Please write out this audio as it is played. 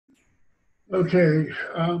Okay,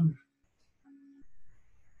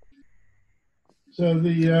 so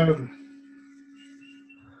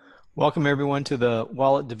Welcome everyone to the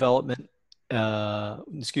wallet development.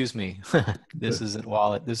 Excuse me, this isn't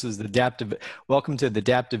wallet. This is the welcome to the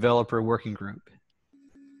dapp developer working group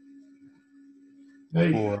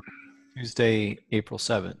hey, for Tuesday, April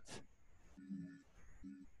 7th.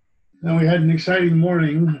 now we had an exciting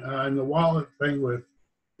morning in the wallet thing with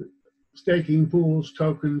staking pools,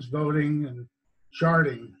 tokens, voting, and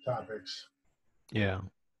sharding topics. Yeah.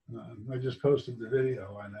 I just posted the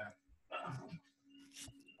video on that.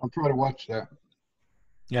 I'll try to watch that.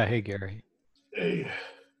 Yeah. Hey, Gary. Hey,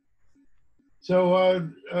 so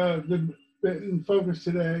the in focus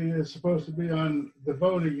today is supposed to be on the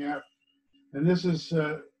voting app, and this is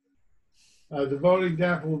the voting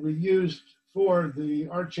app will be used for the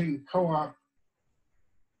RChain co-op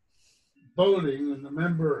voting and the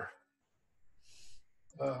member,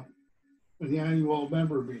 the annual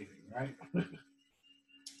member meeting, right?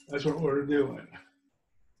 That's what we're doing.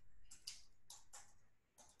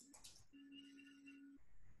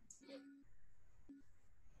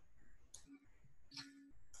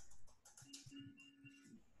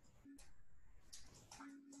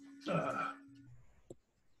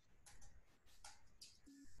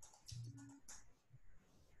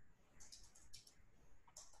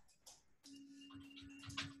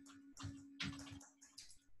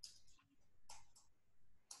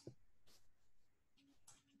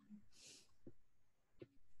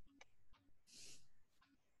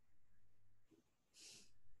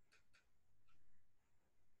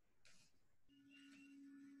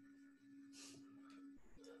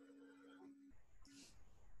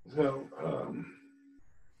 So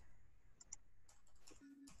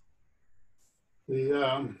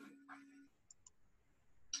the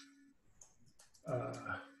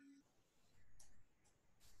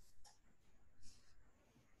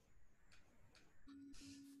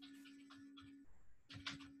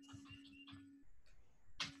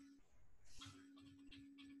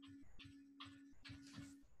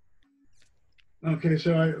okay,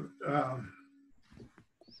 so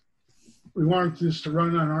we want this to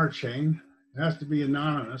run on RChain. It has to be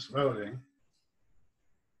anonymous voting.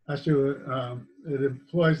 Has to it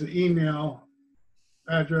employs the email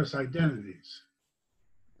address identities.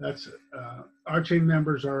 That's RChain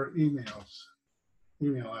members are email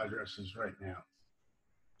addresses right now.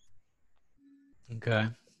 Okay.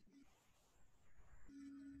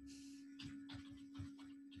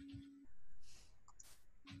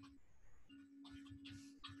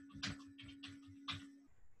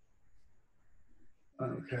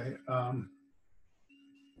 Okay.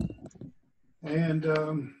 And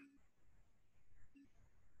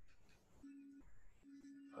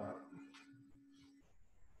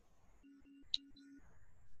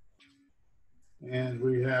and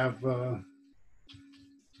we have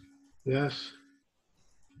yes,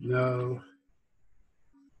 no,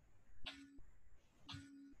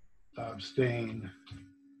 abstain,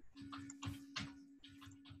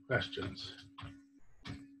 questions.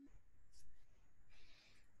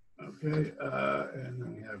 Okay, and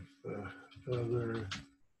then we have other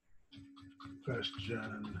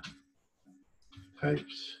question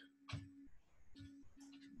types.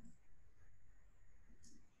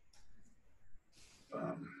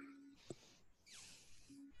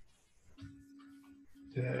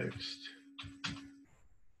 Text,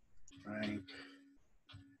 rank,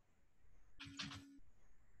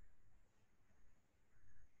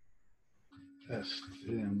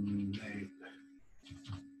 estimate.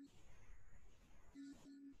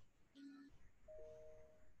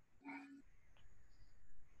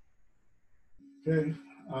 Okay.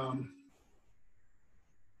 Um,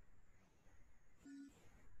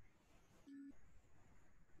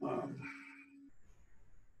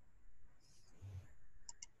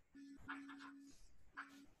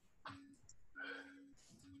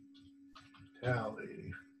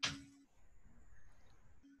 tally.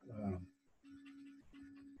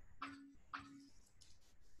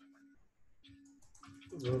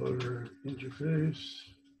 Voter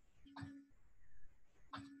interface.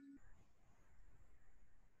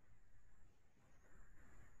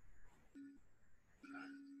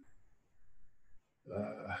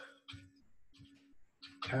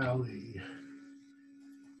 Tally.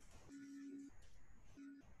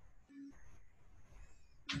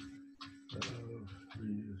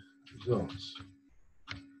 Results.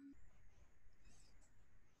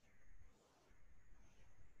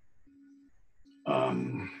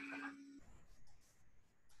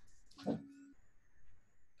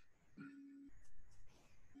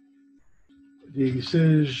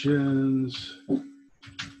 Decisions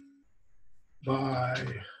by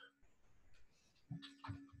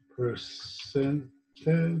percentages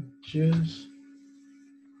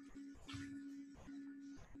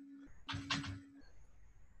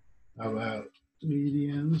about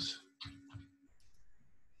medians.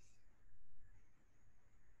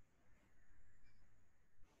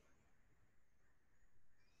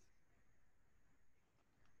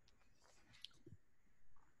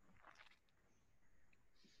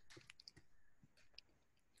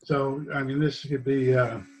 So, I mean, this could be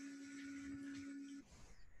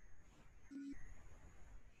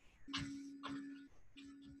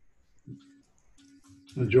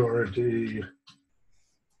majority,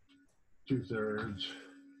 2/3,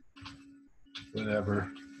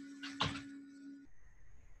 whatever.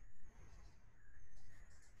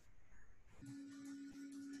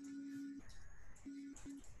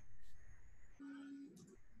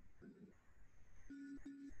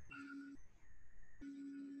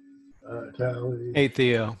 Tally. Hey,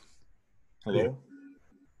 Theo. Hello?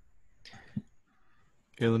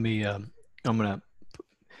 Here, let me, I'm going to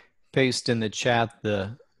paste in the chat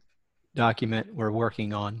the document we're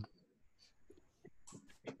working on.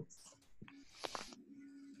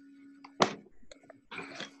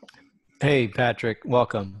 Hey, Patrick,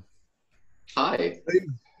 welcome. Hi.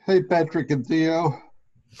 Hey, Patrick and Theo.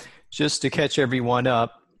 Just to catch everyone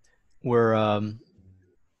up, we're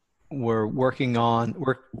working on,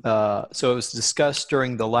 so it was discussed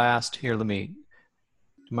during the last, here, am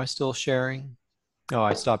I still sharing? Oh,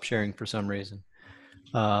 I stopped sharing for some reason.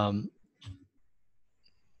 During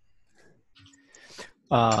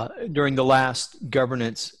the last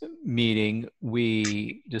governance meeting,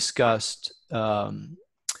 we discussed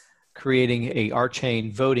creating a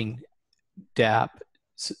RChain voting dapp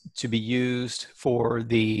to be used for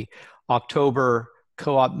the October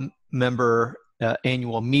co-op member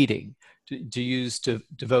annual meeting to use to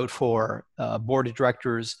vote for board of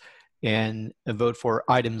directors and vote for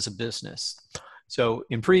items of business. So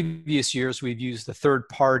in previous years, we've used the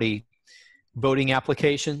third-party voting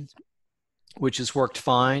application, which has worked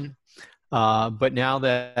fine. But now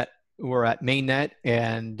that we're at mainnet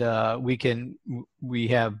and we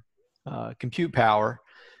have compute power,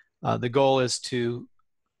 the goal is to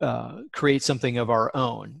create something of our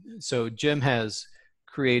own. So Jim has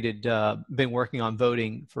been working on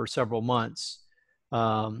voting for several months.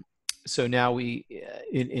 So now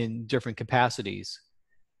in different capacities.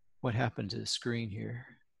 What happened to the screen here?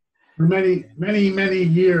 For many, many, many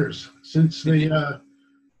years, since the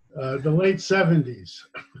late 70s.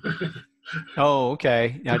 Oh,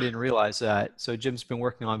 okay. I didn't realize that. So Jim's been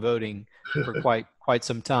working on voting for quite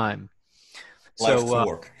some time. Life to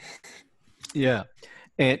work. Yeah.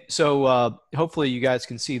 And so hopefully you guys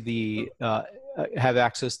can see have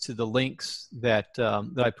access to the links that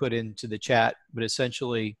I put into the chat, but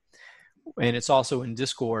essentially, and it's also in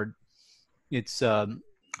Discord. It's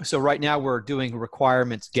so right now we're doing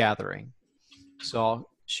requirements gathering. So I'll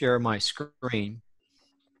share my screen.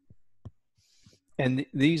 And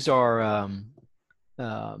these are,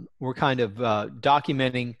 we're kind of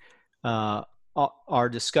documenting our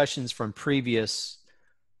discussions from previous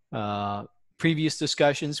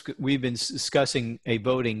discussions. We've been discussing a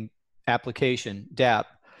voting application, dapp,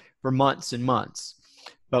 for months and months,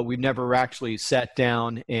 but we've never actually sat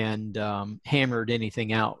down and hammered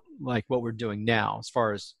anything out like what we're doing now as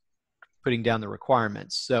far as putting down the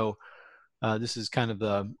requirements. So this is kind of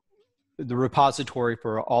the repository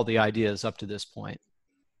for all the ideas up to this point.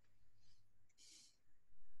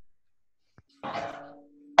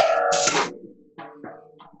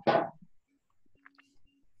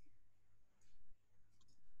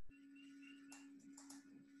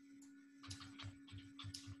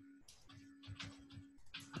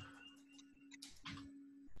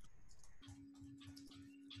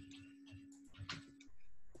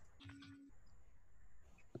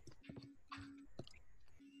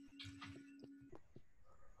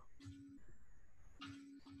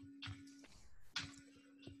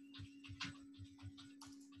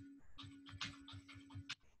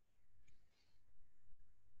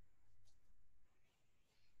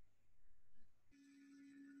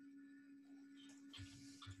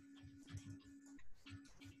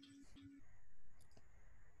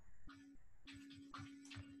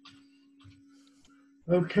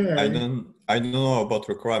 Okay. I don't know about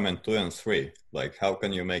requirement 2 and 3. Like, how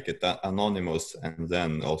can you make it anonymous and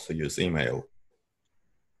then also use email?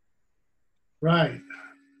 Right.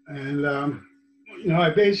 And, you know, I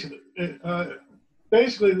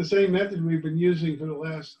basically the same method we've been using for the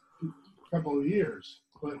last couple of years,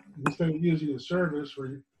 but instead of using a service,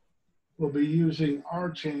 we'll be using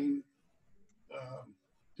RChain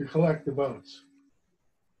to collect the votes.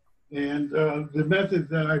 And the method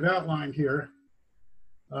that I've outlined here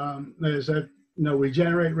is that, we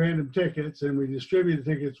generate random tickets and we distribute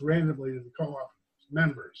the tickets randomly to the co-op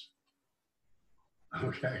members.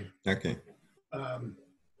 Okay. Okay. And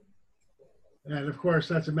of course,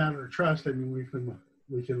 that's a matter of trust. I mean,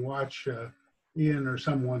 we can watch Ian or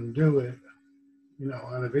someone do it,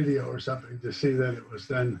 on a video or something to see that it was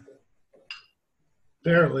done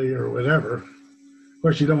fairly or whatever. Of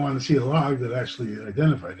course, you don't want to see a log that actually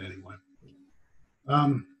identified anyone.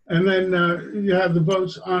 And then you have the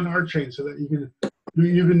votes on RChain so that you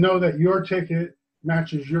can know that your ticket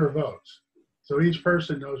matches your votes. So each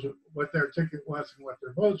person knows what their ticket was and what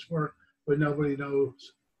their votes were, but nobody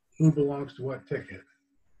knows who belongs to what ticket.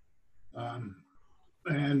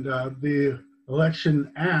 And the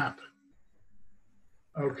election app,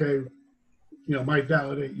 okay, might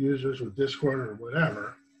validate users with Discord or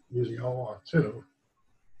whatever, using OAuth 2.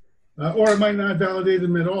 Or it might not validate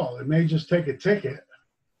them at all. It may just take a ticket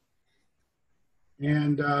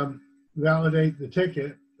and validate the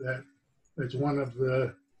ticket that it's one of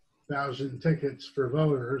the 1,000 tickets for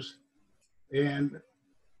voters, and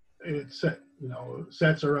it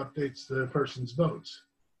sets or updates the person's votes.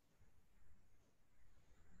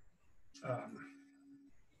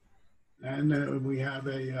 And we have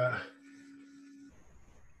a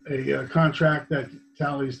contract that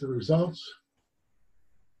tallies the results.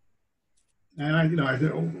 And I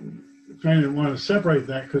kind of want to separate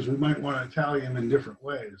that because we might want to tally them in different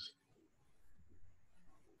ways.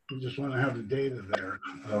 We just want to have the data there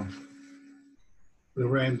of the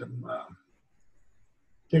random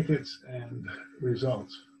tickets and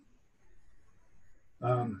results.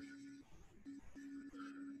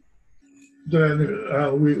 Then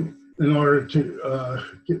in order to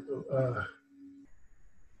get,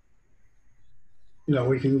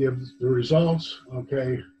 we can give the results.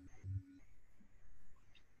 Okay.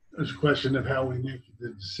 It's a question of how we make the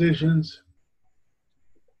decisions.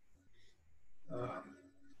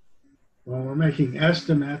 When we're making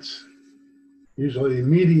estimates, usually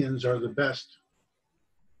medians are the best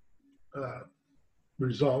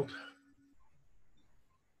result.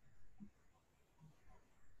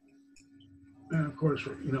 And of course,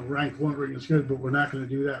 rank ordering is good, but we're not going to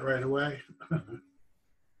do that right away.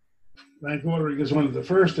 Rank ordering is one of the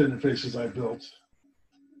first interfaces I built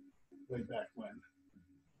way back when.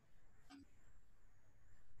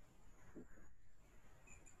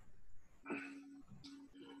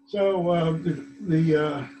 So where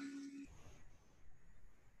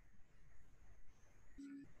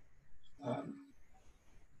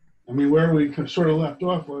we sort of left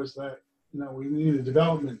off was that, we need a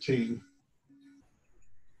development team.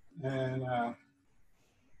 And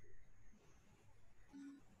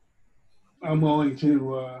I'm willing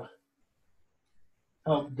to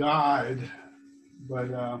help guide, but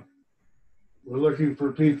we're looking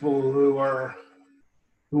for people who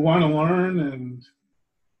want to learn and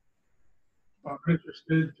are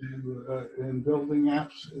interested in building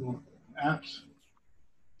apps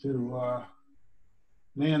to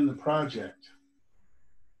man the project.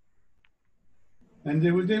 And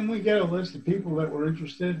didn't we get a list of people that were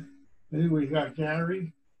interested? I think we got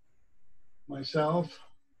Gary, myself.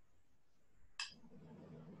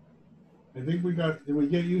 I think did we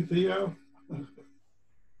get you, Theo?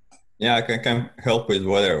 Yeah, I can help with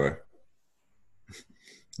whatever.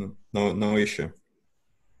 No issue.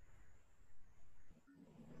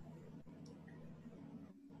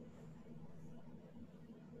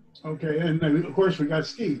 Okay, and of course we got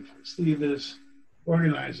Steve. Steve is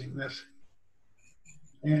organizing this.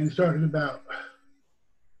 And he's talking about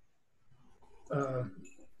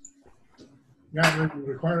gathering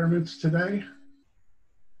requirements today.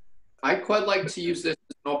 I'd quite like to use this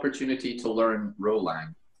as an opportunity to learn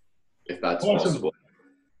Rolang, if that's Awesome. possible.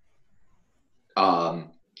 I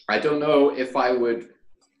don't know if I would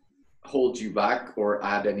hold you back or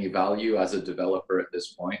add any value as a developer at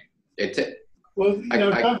this point. Well,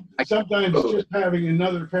 sometimes just having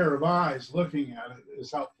another pair of eyes looking at it is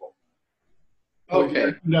helpful.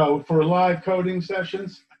 Okay. For live coding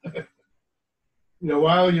sessions,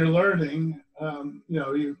 while you're learning,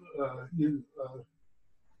 you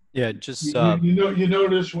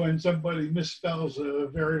notice when somebody misspells a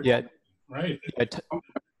variable. Yeah. Right. Yeah,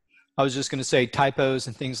 I was just going to say typos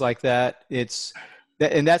and things like that.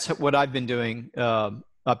 And that's what I've been doing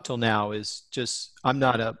up till now is just, I'm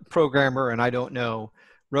not a programmer and I don't know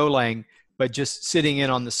Rolang, but just sitting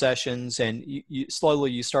in on the sessions and you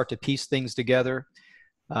slowly start to piece things together.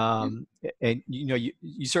 And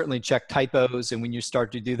you certainly check typos, and when you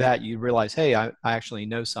start to do that, you realize, hey, I actually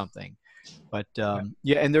know something. But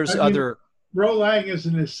and there's other. Rolang is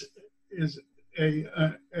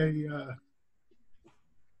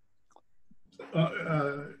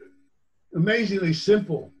amazingly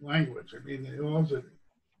simple language. I mean,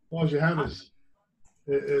 all you have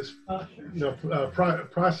is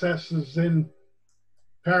processes in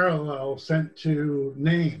parallel sent to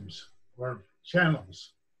names or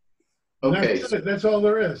channels. And Okay, that's it. That's all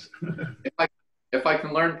there is. if I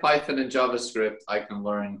can learn Python and JavaScript, I can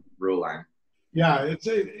learn Rolang. Yeah,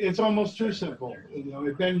 it's almost too simple.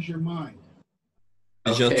 It bends your mind.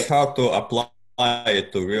 You Okay. just have to apply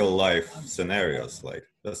it to real life scenarios. Like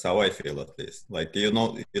that's how I feel, at least. Like you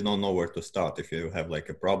don't know where to start if you have like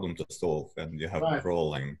a problem to solve and you have Right.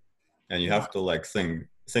 rolling, and you have to like think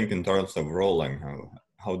in terms of rolling.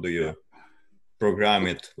 How do you program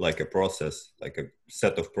it like a process, like a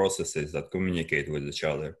set of processes that communicate with each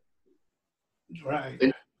other? Right.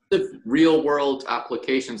 In terms of real world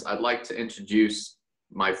applications, I'd like to introduce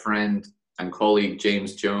my friend and colleague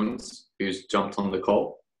James Jones, who's jumped on the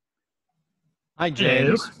call. Hi,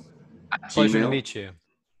 James. At Pleasure to Gmail. meet you.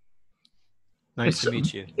 Nice to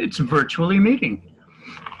meet you. It's a virtually meeting.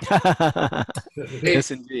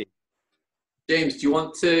 Yes, indeed. James, do you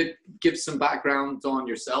want to give some background on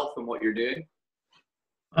yourself and what you're doing?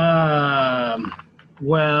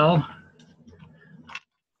 Well,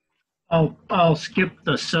 I'll skip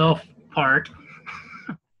the self part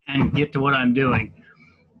and get to what I'm doing.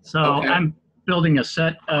 So Okay. I'm building a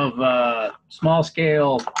set of small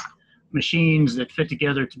scale machines that fit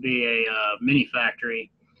together to be a mini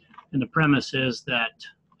factory. And the premise is that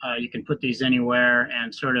you can put these anywhere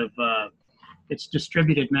and sort of it's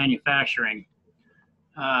distributed manufacturing.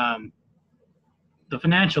 The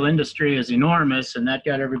financial industry is enormous, and that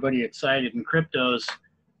got everybody excited. In cryptos,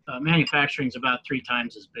 manufacturing is about 3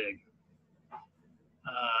 times as big.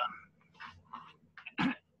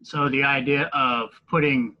 So the idea of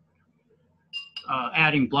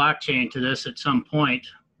adding blockchain to this at some point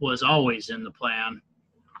was always in the plan.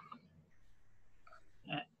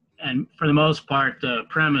 And for the most part, the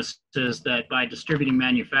premise is that by distributing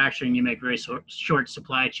manufacturing, you make very short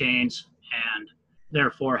supply chains and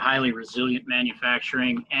therefore highly resilient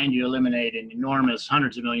manufacturing, and you eliminate an enormous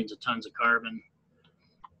hundreds of millions of tons of carbon.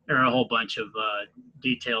 There are a whole bunch of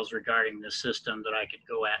details regarding this system that I could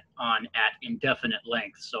go on at indefinite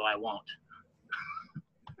length, so I won't.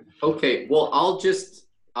 Okay, well, I'll just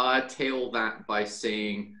tail that by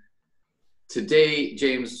saying today,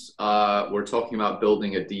 James, we're talking about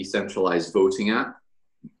building a decentralized voting app,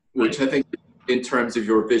 which I think in terms of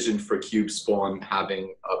your vision for CubeSpawn,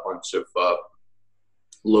 having a bunch of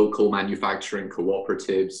local manufacturing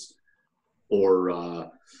cooperatives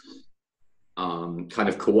or kind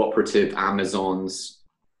of cooperative Amazons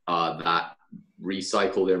that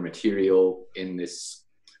recycle their material in this,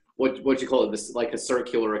 what do you call it? This like a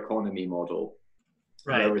circular economy model,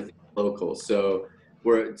 Right. Everything local. So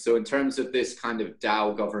in terms of this kind of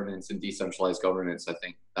DAO governance and decentralized governance, I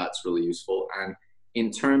think that's really useful. And in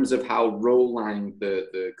terms of how Rolang,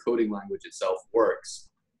 the coding language itself works,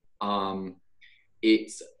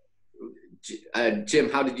 it's Jim,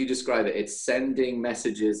 how did you describe it? It's sending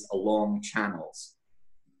messages along channels,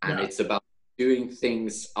 and it's about doing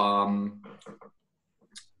things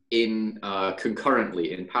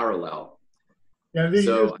concurrently, in parallel. Yeah,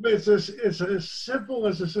 So it's as simple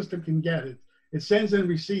as the system can get. It sends and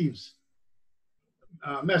receives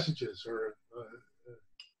messages or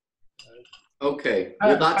okay,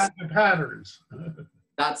 well, that's patterns.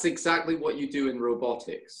 that's exactly what you do in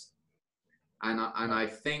robotics. And I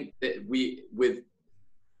think that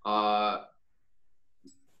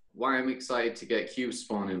why I'm excited to get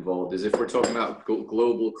CubeSpawn involved is if we're talking about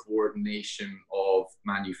global coordination of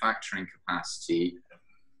manufacturing capacity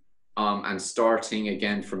and starting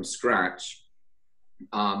again from scratch,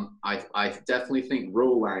 I definitely think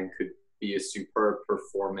Rolang could be a superb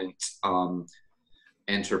performant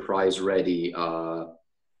enterprise-ready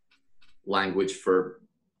language for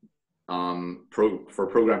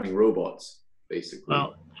programming robots. Basically.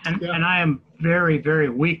 Well, and I am very, very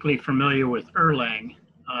weakly familiar with Erlang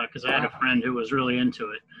because I had a friend who was really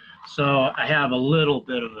into it. So I have a little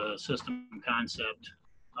bit of a system concept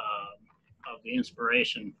of the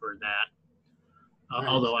inspiration for that. Nice.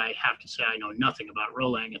 Although I have to say I know nothing about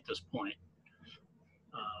Rolang at this point.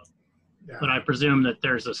 But I presume that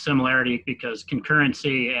there's a similarity because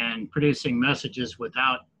concurrency and producing messages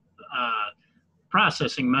without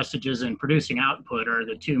processing messages and producing output are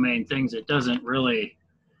the 2 main things. There's really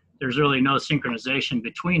no synchronization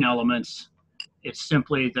between elements. It's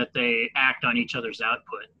simply that they act on each other's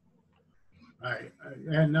output. Right,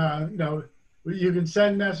 and you can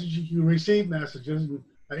send messages, you can receive messages.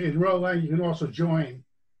 In Rolang, you can also join.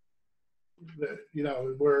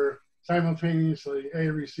 Where simultaneously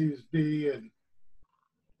A receives B and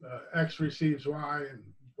X receives Y and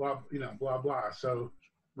blah, blah, blah. So,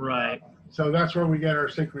 Right. so that's where we get our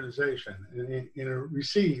synchronization. In a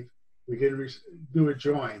receive, we can do a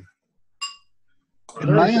join.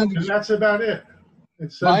 And that's about it.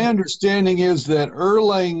 My understanding is that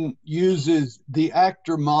Erlang uses the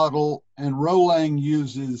actor model and Rolang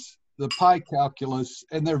uses the pi calculus,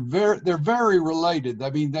 and they're very related. I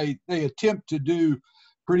mean, they attempt to do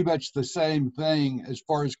pretty much the same thing as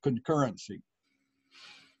far as concurrency.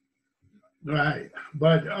 Right,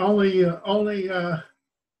 but only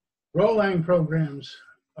Rolang programs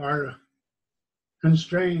are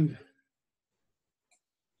constrained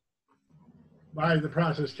by the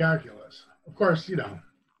process calculus. Of course, you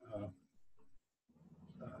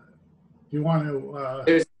want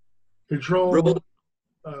to control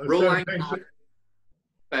Rolang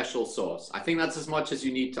special sauce. I think that's as much as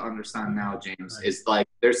you need to understand now, James. Right. Is like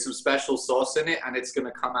there's some special sauce in it, and it's going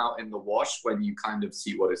to come out in the wash when you kind of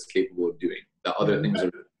see what it's capable of doing. The other things are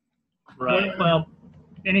right. Well,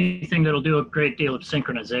 anything that'll do a great deal of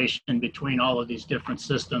synchronization between all of these different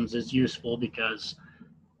systems is useful because,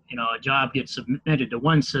 you know, a job gets submitted to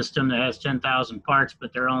one system that has 10,000 parts,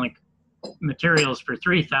 but there are only materials for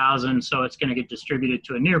 3,000, so it's going to get distributed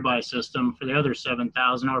to a nearby system for the other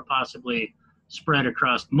 7,000, or possibly spread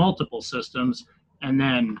across multiple systems, and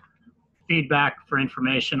then feedback for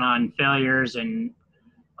information on failures and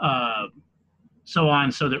so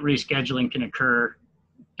on, so that rescheduling can occur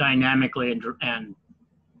dynamically and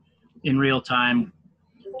in real time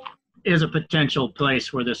is a potential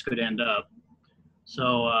place where this could end up.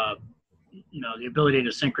 So, you know, the ability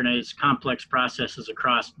to synchronize complex processes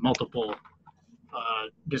across multiple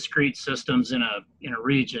discrete systems in a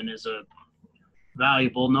region is a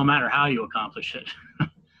valuable, no matter how you accomplish it.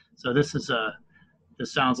 So this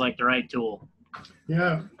sounds like the right tool.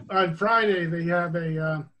 Yeah, on Friday they have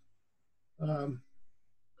a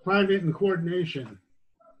climate and coordination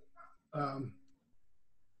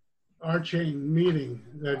RChain meeting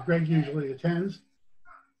that Greg usually attends.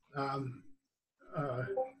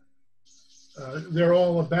 They're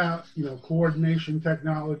all about, you know, coordination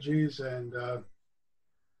technologies, and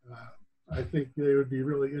I think they would be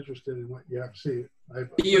really interested in what you have to see.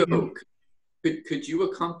 Theo, could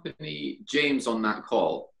you accompany James on that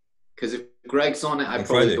call? Because if Greg's on it, I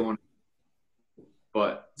probably don't want to.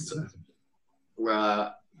 But is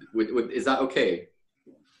that okay?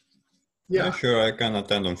 Yeah, sure, I can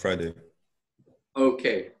attend on Friday.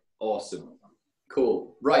 Okay, awesome.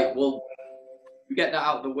 Cool. Right, well, we get that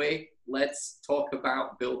out of the way. Let's talk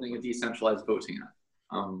about building a decentralized voting app.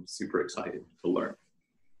 I'm super excited to learn.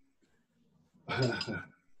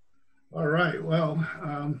 All right, well,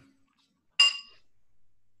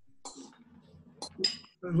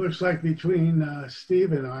 it looks like between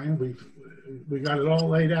Steve and I, we got it all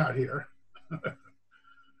laid out here.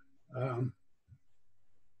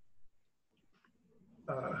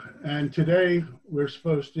 And today we're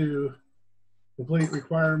supposed to complete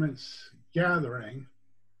requirements gathering.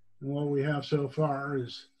 And what we have so far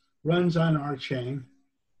is runs on RChain,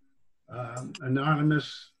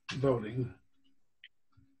 anonymous voting,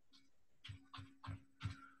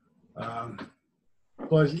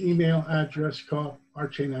 plus email address called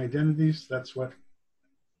RChain identities. That's what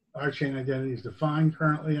RChain identity is defined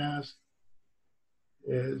currently as,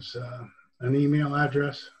 is an email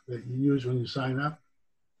address that you use when you sign up.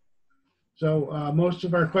 So most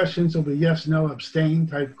of our questions will be yes, no, abstain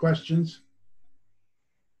type questions.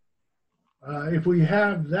 If we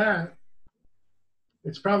have that,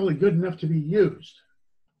 it's probably good enough to be used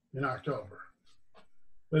in October,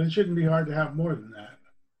 but it shouldn't be hard to have more than that.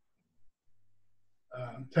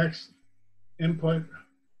 Text input,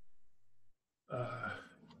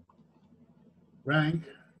 rank,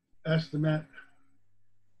 estimate,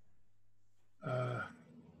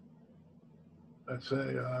 let's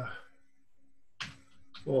say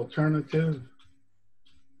alternative,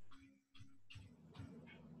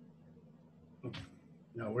 you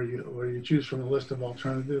know, where you choose from a list of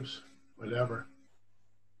alternatives, whatever.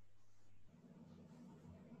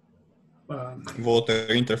 Voter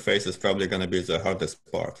interface is probably going to be the hardest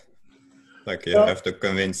part. Like you have to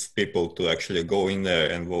convince people to actually go in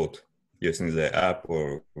there and vote using the app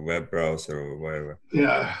or web browser or whatever.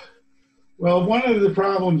 Yeah. Well, one of the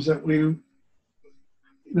problems that we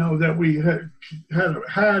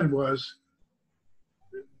had was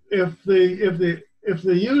if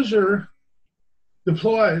the user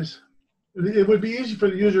deploys, it would be easy for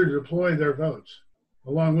the user to deploy their votes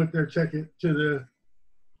along with their ticket to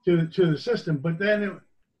the system, but then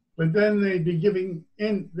they'd be giving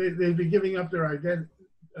up their identity,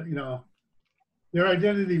 you know, their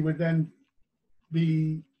identity would then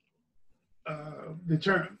be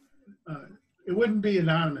determined. It wouldn't be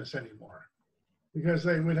anonymous anymore because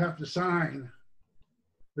they would have to sign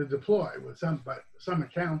the deploy with some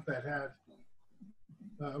account that had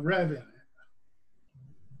Rev in it.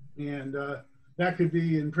 And that could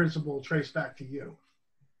be in principle traced back to you.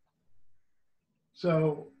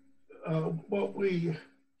 So what we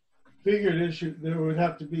figured is there would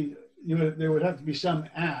have to be some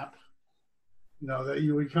app, that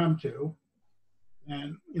you would come to,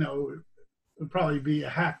 and it would probably be a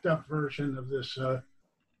hacked up version of this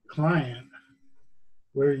client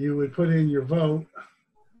where you would put in your vote,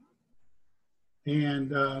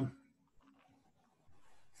 and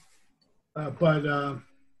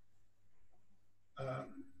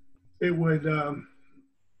it would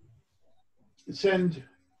send.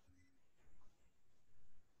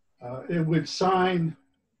 It would sign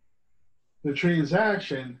the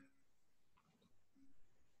transaction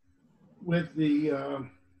with the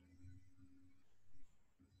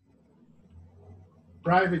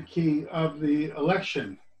private key of the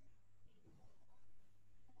election,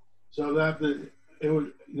 so that it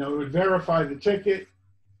would verify the ticket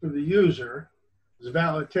for the user as a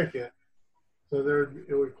valid ticket. So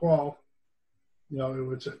it would call, it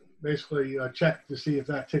would basically check to see if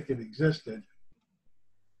that ticket existed,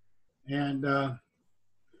 and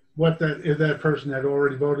if that person had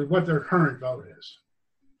already voted, what their current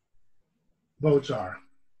votes are.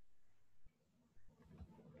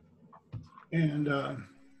 And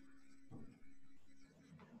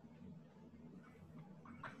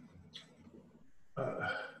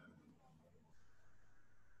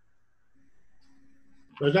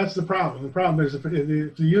but that's the problem. The problem is if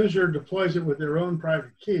the user deploys it with their own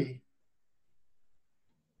private key,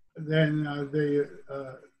 then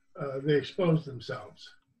they expose themselves.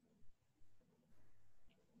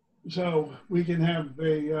 So we can have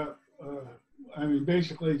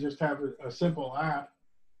basically just have a simple app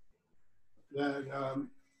that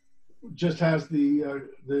just has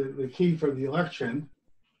the key for the election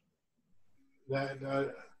that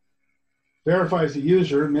verifies the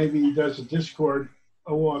user. Maybe he does a Discord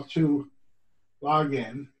OAuth 2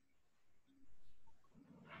 login,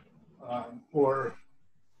 or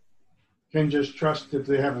can just trust if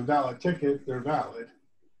they have a valid ticket, they're valid.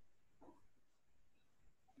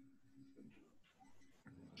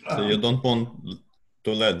 So you don't want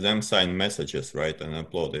to let them sign messages, right, and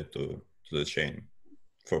upload it to the chain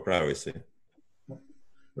for privacy.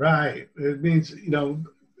 Right. It means,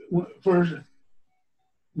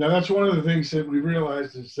 that's one of the things that we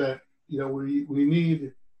realized is that, we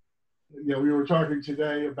need, we were talking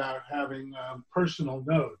today about having personal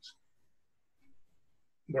nodes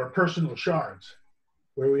or personal shards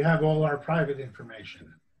where we have all our private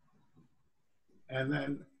information, and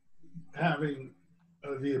then having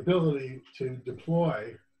the ability to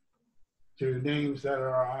deploy to names that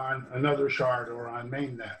are on another shard or on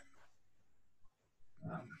mainnet.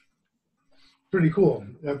 Pretty cool.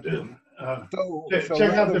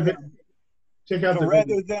 Check out the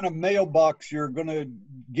rather than a mailbox, you're going to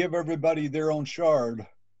give everybody their own shard.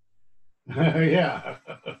 Yeah.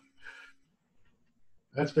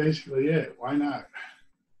 That's basically it. Why not?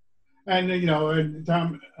 And and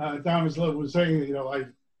Thomas Love was saying, like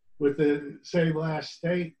with the save last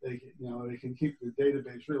state, they can keep the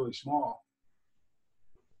database really small.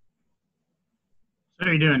 So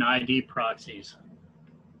you're doing ID proxies.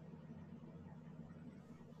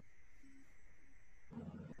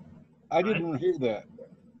 I didn't hear that.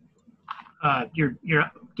 You're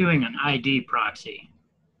doing an ID proxy.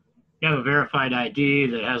 You have a verified ID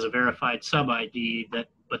that has a verified sub-ID but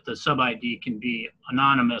the sub-ID can be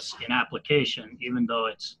anonymous in application, even though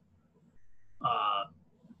it's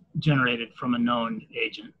generated from a known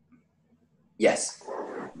agent. Yes.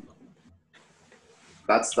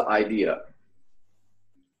 That's the idea.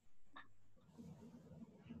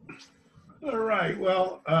 All right.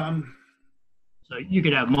 Well, so you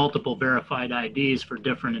could have multiple verified IDs for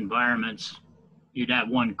different environments. You'd have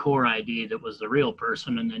one core ID that was the real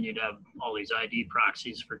person, and then you'd have all these ID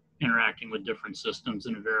proxies for interacting with different systems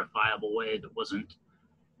in a verifiable way that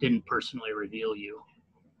didn't personally reveal you.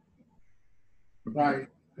 right.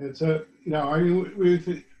 It's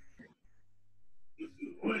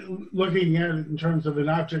looking at it in terms of an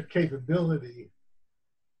object capability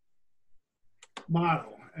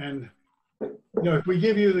model, and if we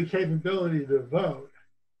give you the capability to vote,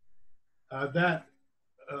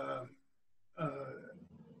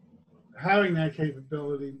 having that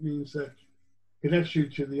capability means that connects you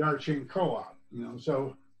to the RChain co-op.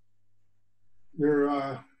 So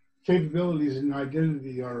your capabilities and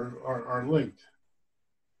identity are linked.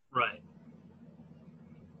 Right.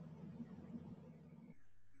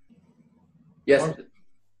 Yes,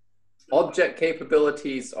 object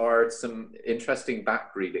capabilities are some interesting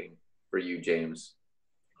backbreeding for you, James.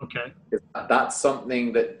 Okay. That's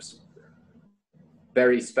something that's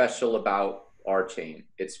very special about RChain.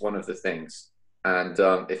 It's one of the things. And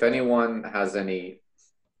if anyone has any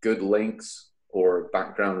good links or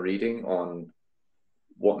background reading on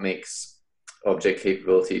what makes object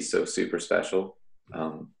capabilities so super special,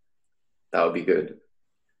 that would be good.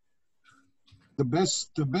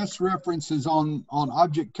 The best references on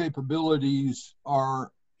object capabilities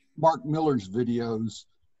are Mark Miller's videos,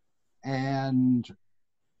 and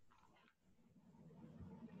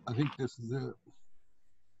I think this is it.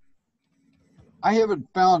 I haven't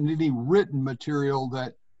found any written material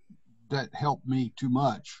that helped me too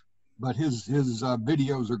much, but his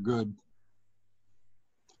videos are good.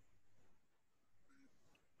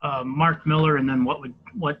 Mark Miller, and then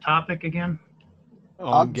what topic again?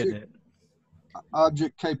 Oh, I'm getting it.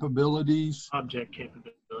 Object capabilities. Object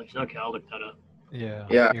capabilities. Okay, I'll look that up. Yeah.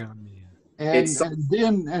 Yeah. And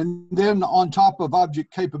then on top of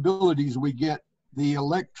object capabilities, we get the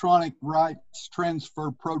electronic rights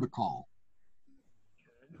transfer protocol.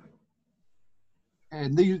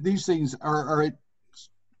 And these things are at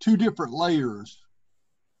two different layers.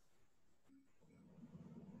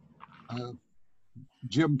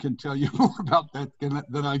 Jim can tell you more about that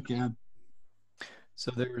than I can. So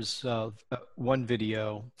there's one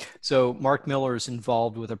video. So Mark Miller is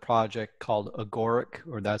involved with a project called Agoric,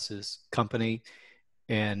 or that's his company.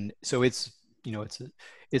 And so it's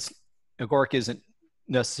Agoric isn't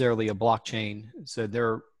necessarily a blockchain. So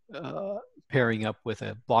they're pairing up with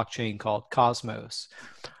a blockchain called Cosmos.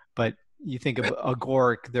 But you think of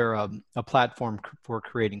Agoric, they're a platform for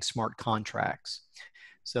creating smart contracts.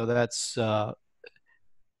 So that's, and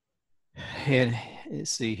let's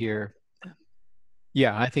see here.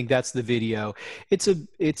 Yeah, I think that's the video. It's a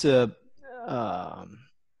I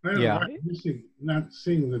don't yeah. know why I'm not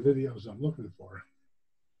seeing the videos I'm looking for.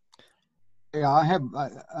 Yeah, I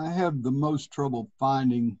have the most trouble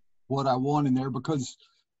finding what I want in there, because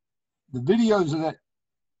the videos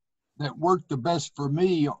that work the best for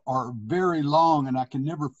me are very long, and I can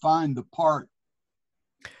never find the part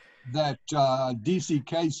that DC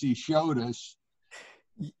Casey showed us.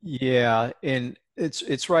 Yeah, and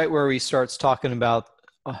it's right where he starts talking about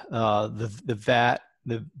the VAT,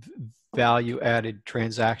 the value added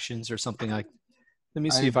transactions or something like. Let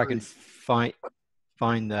me see if I can find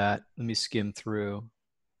that. Let me skim through.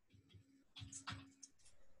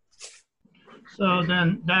 So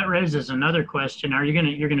then that raises another question. Are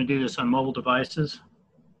you're gonna do this on mobile devices?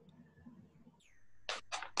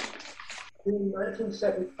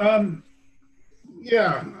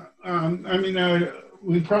 Yeah. I mean,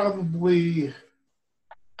 we probably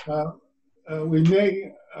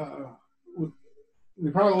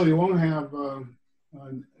we probably won't have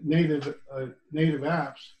native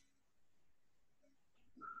apps,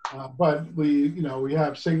 but we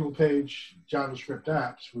have single page JavaScript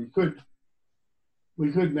apps. We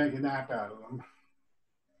could make an app out of them.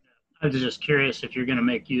 I was just curious if you're going to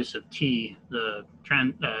make use of T, the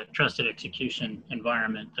trusted execution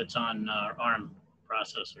environment that's on ARM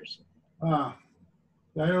processors. I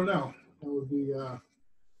don't know. That would be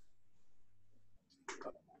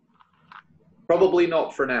Probably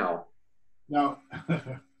not for now. no.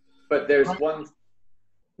 But there's right. one.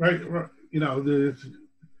 Right.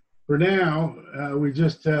 For now, we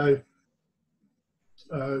just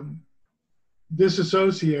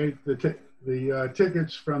disassociate the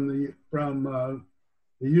tickets from the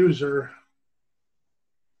user,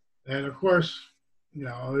 and of course,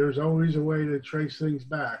 there's always a way to trace things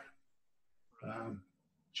back.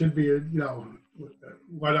 Should be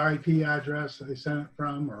what IP address they sent it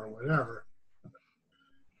from or whatever.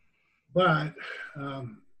 But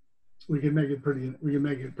we can make it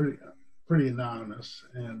pretty anonymous.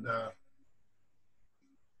 And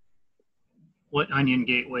what onion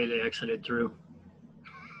gateway they exited through?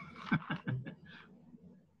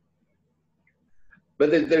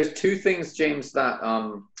 But there's two things, James, that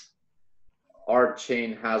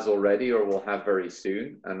RChain has already or will have very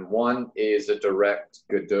soon. And one is a direct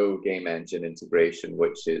Godot game engine integration,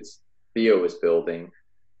 which is Theo is building.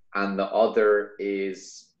 And the other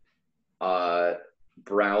is a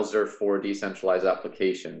browser for decentralized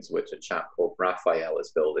applications, which a chap called Raphael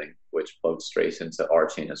is building, which plugs straight into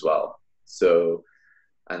RChain as well. So,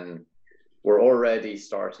 and we're already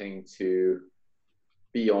starting to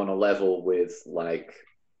be on a level with like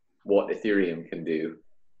what Ethereum can do.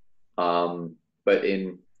 But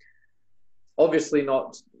in obviously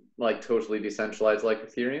not like totally decentralized like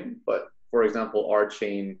Ethereum, but for example,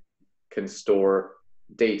 RChain can store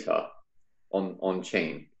data on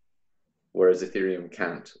chain. whereas Ethereum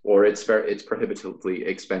can't, or it's prohibitively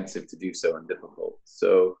expensive to do so and difficult.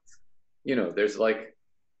 So, you know, there's like,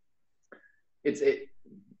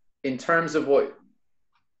 in terms of what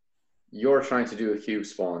you're trying to do with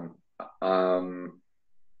CubeSpawn,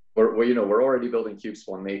 we're already building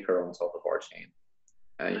CubeSpawn Maker on top of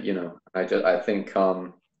RChain. You know, I think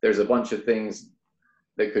there's a bunch of things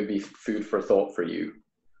that could be food for thought for you.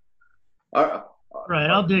 Right,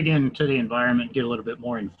 I'll dig into the environment, get a little bit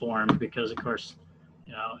more informed, because of course,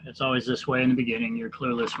 you know, it's always this way in the beginning. You're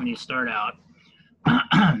clueless when you start out.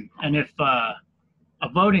 And if a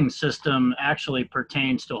voting system actually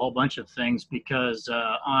pertains to a whole bunch of things, because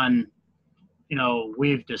you know,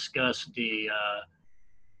 we've discussed the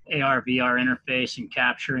AR VR interface and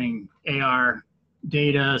capturing AR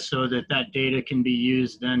data so that that data can be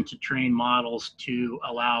used then to train models to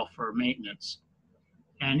allow for maintenance.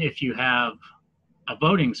 And if you have a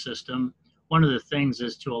voting system, one of the things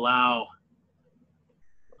is to allow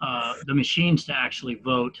the machines to actually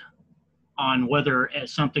vote on whether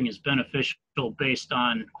something is beneficial based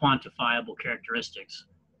on quantifiable characteristics.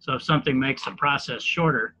 So if something makes a process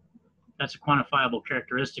shorter, that's a quantifiable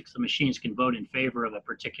characteristic. The machines can vote in favor of a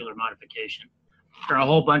particular modification. There are a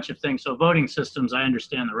whole bunch of things. So voting systems, I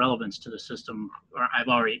understand the relevance to the system, or I've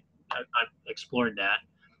explored that.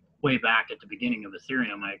 Way back at the beginning of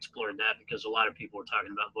Ethereum, I explored that because a lot of people were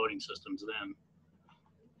talking about voting systems then.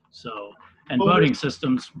 So, and voting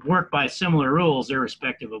systems work by similar rules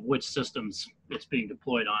irrespective of which systems it's being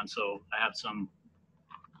deployed on. So I have some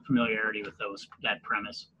familiarity with that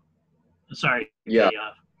premise. Sorry. Yeah.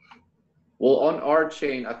 Well, on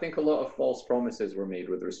RChain, I think a lot of false promises were made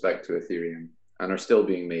with respect to Ethereum and are still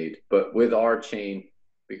being made. But with RChain,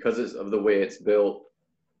 because of the way it's built,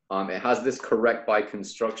 it has this correct by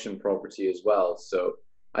construction property as well. So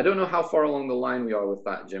I don't know how far along the line we are with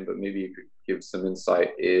that, Jim, but maybe you could give some insight,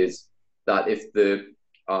 is that if the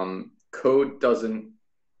code doesn't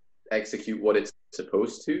execute what it's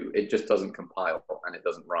supposed to, it just doesn't compile and it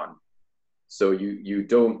doesn't run. So you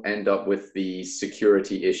don't end up with the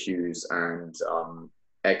security issues and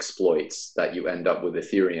exploits that you end up with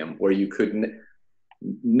Ethereum, where you could,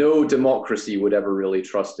 no democracy would ever really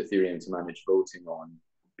trust Ethereum to manage voting on,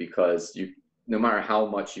 because no matter how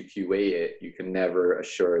much you QA it, you can never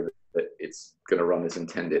assure that it's going to run as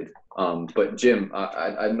intended. But Jim,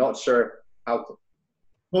 I'm not sure how.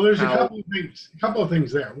 Well, there's a couple of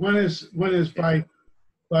things there. One is by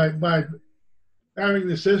having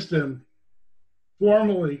the system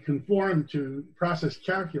formally conform to process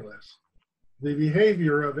calculus, the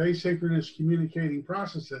behavior of asynchronous communicating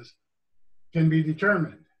processes can be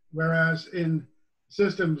determined. Whereas in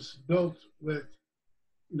systems built with,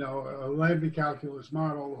 you know, a lambda calculus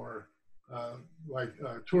model, or like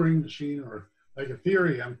a Turing machine, or like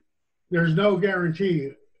Ethereum, there's no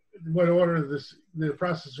guarantee what order the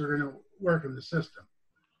processes are going to work in the system.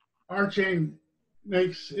 RChain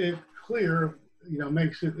makes it clear, you know,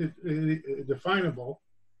 makes it definable.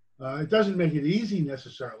 It doesn't make it easy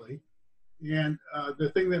necessarily. And the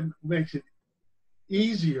thing that makes it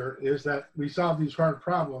easier is that we solve these hard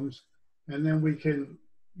problems, and then we can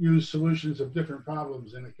use solutions of different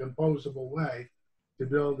problems in a composable way to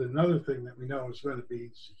build another thing that we know is going to be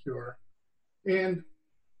secure. And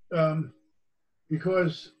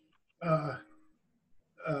because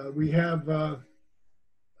we have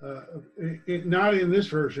not in this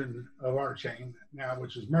version of RChain now,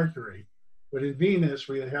 which is Mercury, but in Venus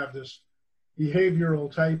we have this behavioral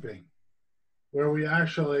typing, where we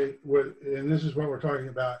actually, and this is what we're talking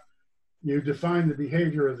about, you define the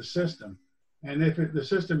behavior of the system. And if the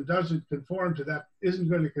system doesn't conform to that, isn't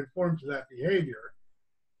going to conform to that behavior,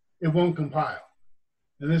 it won't compile.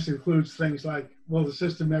 And this includes things like, will the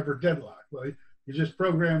system ever deadlock? Well, you just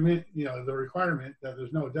program it, you know, the requirement that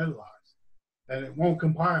there's no deadlocks, and it won't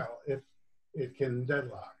compile if it can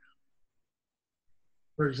deadlock,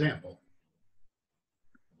 for example.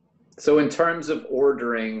 So in terms of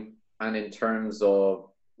ordering and in terms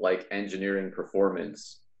of like engineering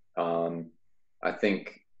performance, I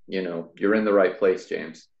think, you know, you're in the right place,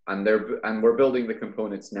 James. And we're building the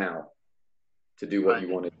components now to do what you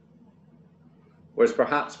want to do. Whereas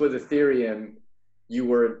perhaps with Ethereum, you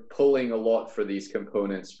were pulling a lot for these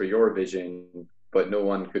components for your vision, but no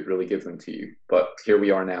one could really give them to you. But here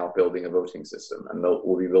we are now building a voting system, and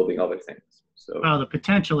we'll be building other things. So, well, the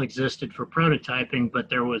potential existed for prototyping, but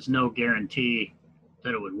there was no guarantee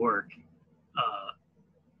that it would work,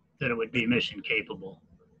 that it would be mission capable.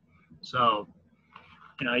 So,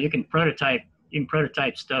 you know, you can prototype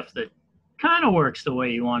stuff that kind of works the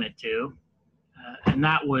way you want it to, and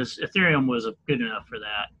Ethereum was good enough for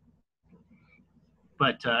that.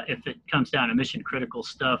 But if it comes down to mission critical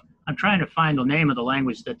stuff, I'm trying to find the name of the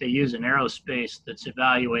language that they use in aerospace that's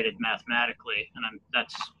evaluated mathematically, and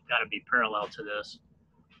that's got to be parallel to this.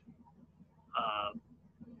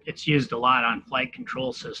 It's used a lot on flight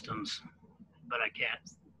control systems, but I can't.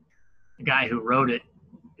 The guy who wrote it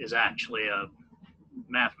is actually a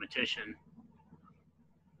mathematician,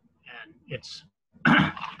 and it's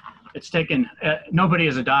it's taken. Nobody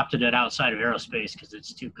has adopted it outside of aerospace because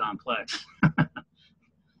it's too complex.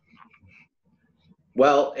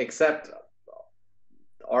 Well, except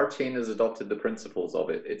RChain has adopted the principles of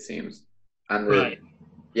it, it seems. And Right.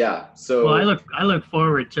 Yeah. So well, I look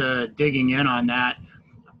forward to digging in on that.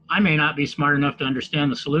 I may not be smart enough to understand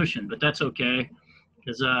the solution, but that's okay,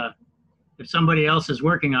 because if somebody else is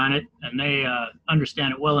working on it and they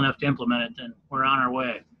understand it well enough to implement it, then we're on our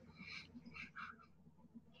way.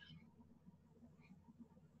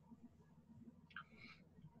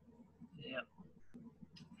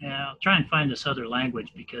 Yeah, I'll try and find this other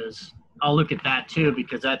language, because I'll look at that too,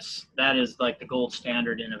 because that is like the gold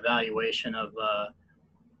standard in evaluation of.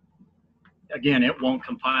 Again, it won't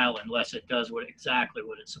compile unless it does exactly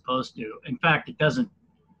what it's supposed to. In fact, it doesn't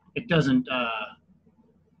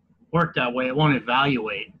work that way. It won't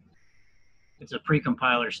evaluate. It's a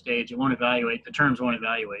pre-compiler stage. It won't evaluate. The terms won't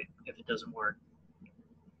evaluate if it doesn't work.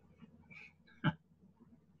 So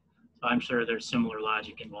I'm sure there's similar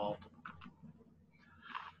logic involved.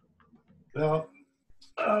 Well,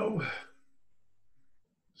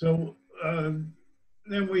 so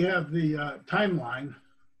then we have the timeline.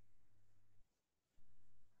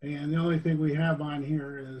 And the only thing we have on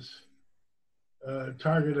here is a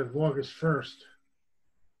target of August 1st.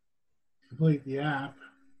 Complete the app.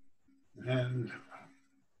 And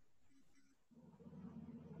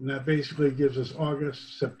that basically gives us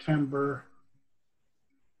August, September,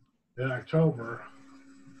 and October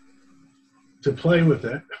to play with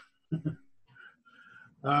it.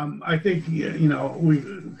 I think, you know, we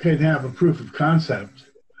could have a proof of concept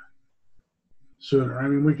sooner. I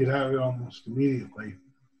mean, we could have it almost immediately.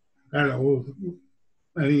 I don't know.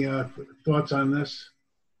 Any thoughts on this?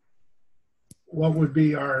 What would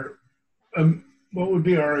be our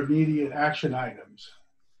immediate action items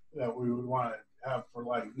that we would want to have for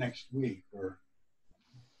like next week or?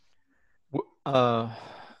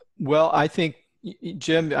 Well, I think,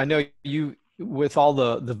 Jim, I know you, with all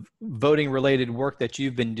the voting related work that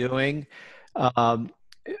you've been doing.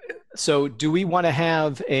 So do we want to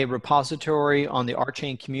have a repository on the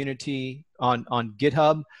RChain community on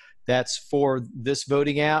GitHub that's for this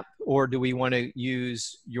voting app, or do we want to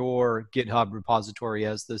use your GitHub repository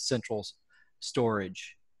as the central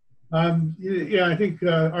storage? Yeah, I think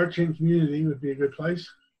RChain community would be a good place.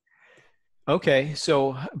 Okay,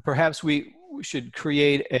 so perhaps we should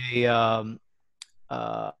create a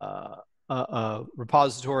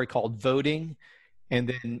repository called voting, and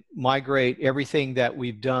then migrate everything that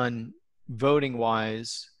we've done voting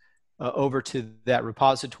wise over to that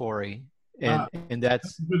repository. And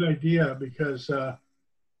that's a good idea, because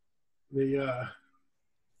the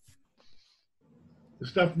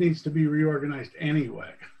stuff needs to be reorganized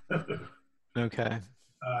anyway. okay.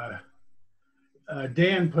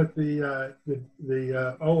 Dan put the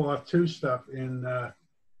OAuth 2 stuff in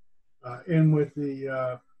with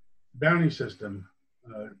the bounty system,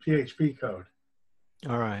 PHP code.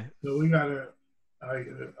 All right. So we gotta.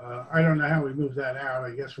 I don't know how we move that out.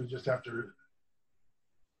 I guess we just have to.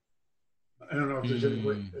 I don't know if there's any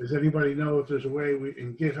way. Does anybody know if there's a way we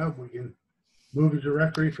in GitHub we can move a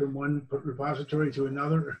directory from one repository to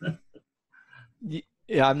another?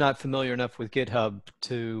 Yeah, I'm not familiar enough with GitHub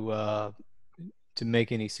to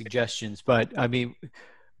make any suggestions, but I mean,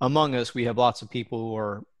 among us, we have lots of people who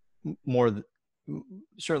are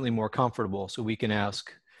certainly more comfortable, so we can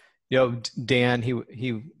ask. You know, Dan, he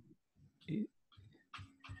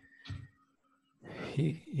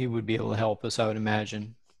would be able to help us, I would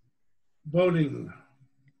imagine. Voting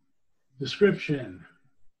description.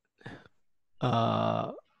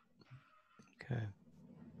 Okay.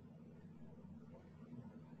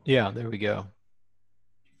 Yeah, there we go.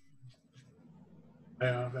 I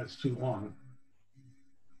don't know if that's too long.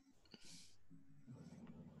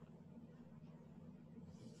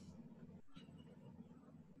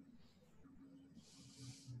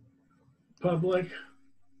 Public.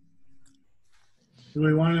 Do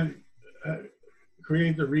we want to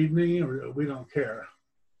create the README, or we don't care?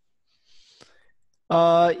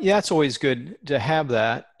 Yeah, it's always good to have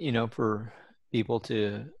that, you know, for people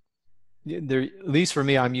to, there, at least for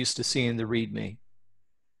me, I'm used to seeing the README.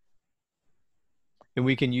 And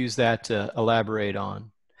we can use that to elaborate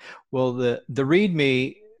on. Well, the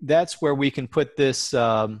README, that's where we can put this,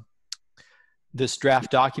 this draft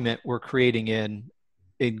document we're creating in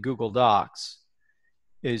in Google Docs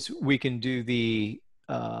is we can do the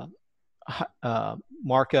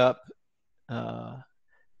markup. I'm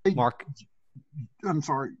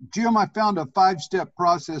sorry, Jim, I found a 5-step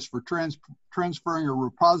process for transferring a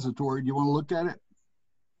repository. Do you want to look at it?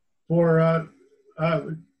 For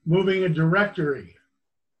moving a directory.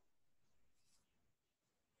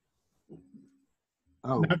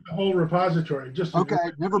 Oh, Not the whole repository, just okay,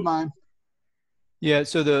 never mind. Yeah,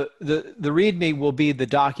 so the README will be the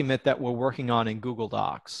document that we're working on in Google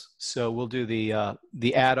Docs. So we'll do the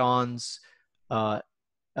add-ons, the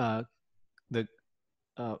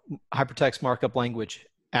hypertext markup language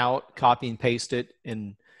out, copy and paste it,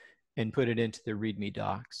 and put it into the README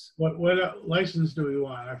docs. What license do we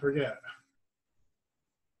want? I forget.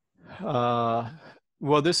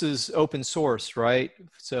 Well, this is open source, right?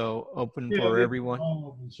 So open for everyone.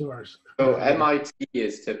 All open source. So MIT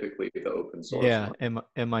is typically the open source Yeah, one.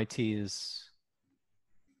 MIT is.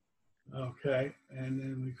 Okay, and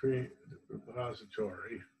then we create the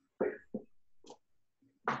repository.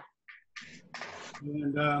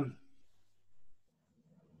 And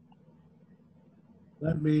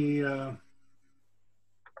let me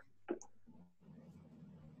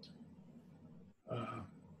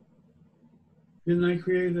didn't I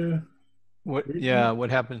create a What? README? Yeah, what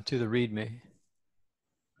happened to the README?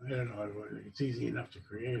 I don't know. It's easy enough to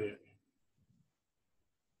create it.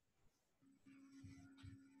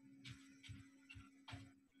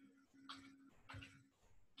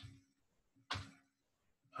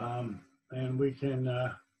 And we can,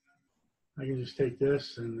 I can just take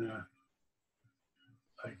this and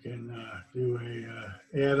I can do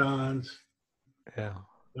a add-ons, Yeah.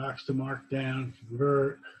 docs to markdown,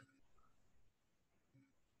 convert.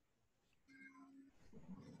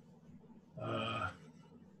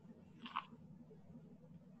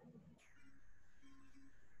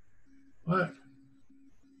 What?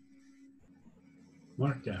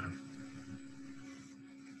 Markdown.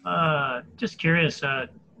 Just curious,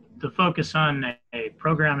 the focus on a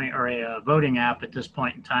programming or a voting app at this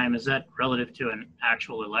point in time, is that relative to an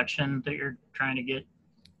actual election that you're trying to get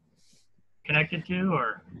connected to,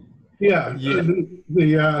 or? Yeah, Yeah.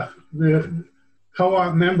 the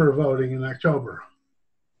co-op member voting in October.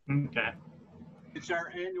 Okay. It's our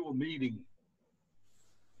annual meeting.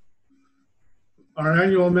 Our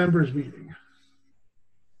annual members meeting,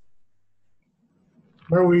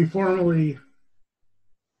 where we formally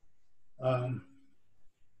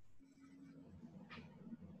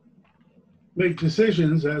make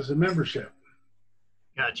decisions as a membership.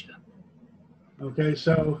 Gotcha. Okay,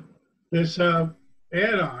 so this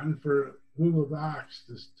add-on for Google Docs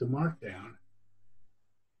to Markdown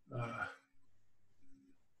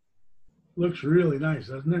looks really nice,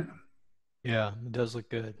 doesn't it? Yeah, it does look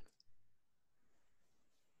good.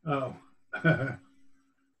 Oh,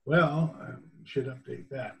 well, I should update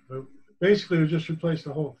that. But basically, we just replaced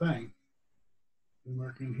the whole thing. I'm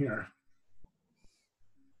working here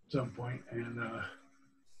at some point, and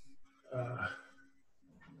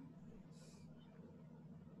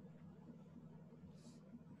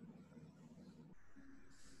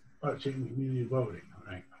RChain community voting,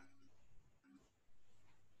 all right.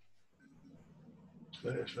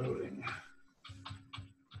 Slash voting.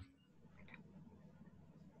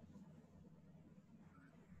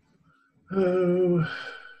 Oh.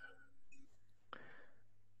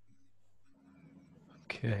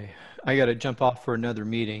 Okay, I got to jump off for another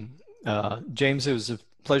meeting. James, it was a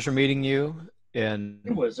pleasure meeting you, and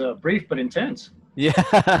It was brief but intense.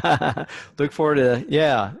 yeah, look forward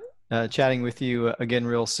to chatting with you again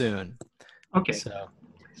real soon. Okay, So,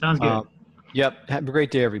 sounds good. yep, have a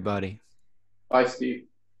great day, everybody. Bye, Steve.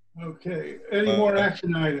 Okay, any more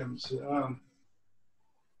action items?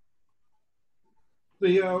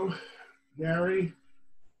 Leo, Gary,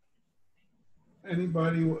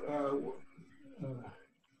 anybody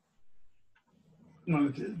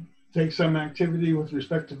want to take some activity with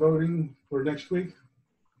respect to voting for next week?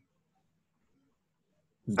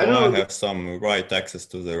 Do I have some right access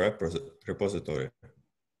to the repository?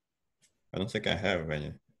 I don't think I have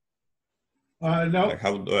any. No. Like,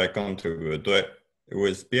 how do I contribute?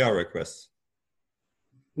 With PR requests?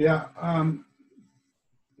 Yeah.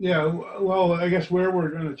 Yeah. Well, I guess where we're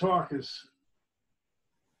going to talk is,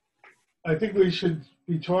 I think we should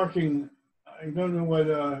be talking. I don't know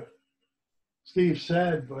what Steve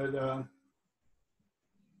said, but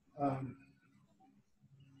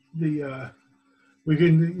we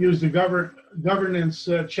can use the governance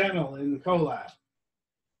channel in the collab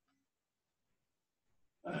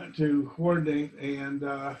to coordinate, and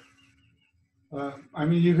I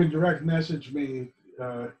mean, you can direct message me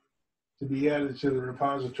to be added to the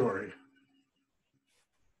repository.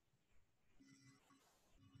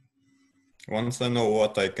 Once I know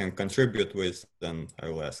what I can contribute with, then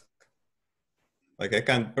I'll ask. Like I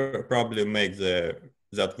can probably make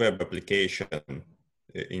that web application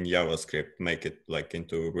in JavaScript, make it like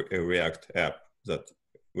into a React app, that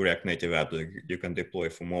React Native app that you can deploy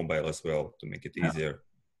for mobile as well to make it easier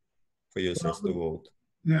for users to vote.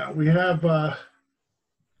 Yeah, we have,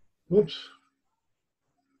 whoops.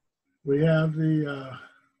 We have the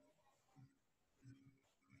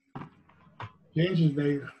changes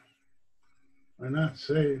made are not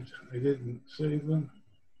saved. I didn't save them.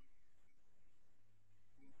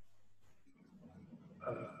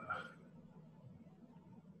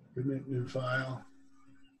 Commit new file.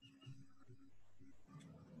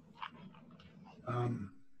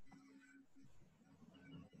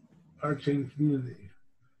 RChain community.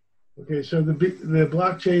 Okay, so the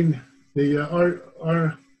blockchain, the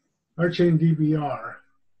RChain DBR.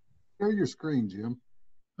 Share your screen, Jim.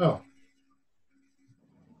 Oh.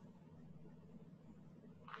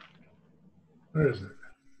 Where is it?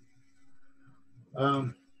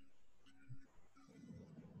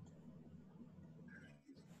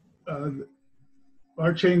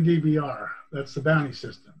 RChain DBR, that's the bounty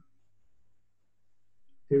system.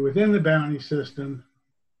 Okay, within the bounty system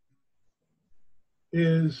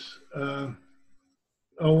is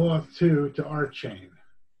OAuth 2 to RChain.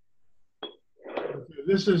 Okay,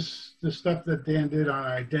 this is the stuff that Dan did on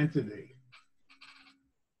identity,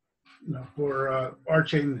 you know, for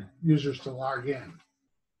RChain users to log in.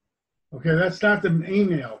 Okay, that's not the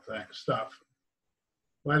email stuff,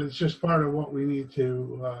 but it's just part of what we need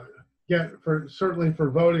to get for, certainly for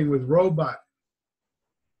voting with Robot.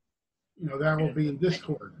 You know, that will be in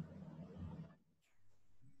Discord.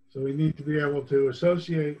 So we need to be able to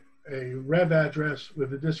associate a web address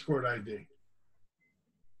with a Discord ID.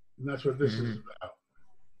 And that's what this is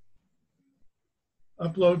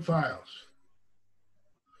about. Upload files.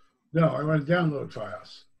 No, I want to download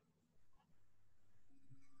files.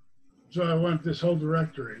 So I want this whole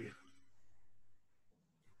directory.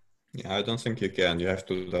 Yeah, I don't think you can. You have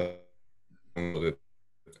to download it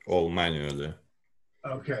all manually.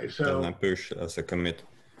 Okay, so then push as a commit.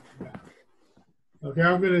 Okay,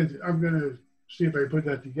 I'm gonna see if I put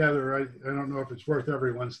that together. I don't know if it's worth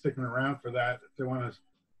everyone sticking around for that. If they want to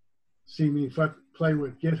see me play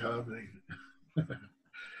with GitHub,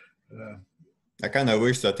 I kind of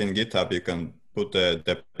wish that in GitHub you can put a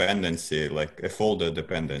dependency, like a folder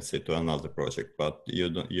dependency to another project, but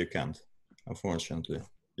you can't, unfortunately.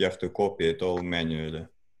 You have to copy it all manually.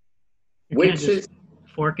 You can't just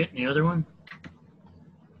fork it in the other one?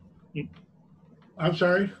 I'm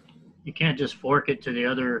sorry? You can't just fork it to the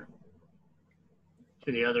other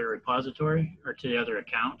repository or to the other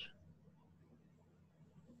account?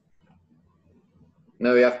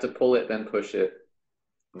 No, you have to pull it, then push it,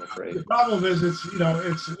 I'm afraid. The problem is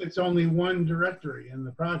it's only one directory in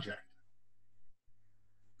the project.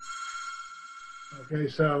 Okay,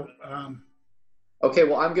 so okay,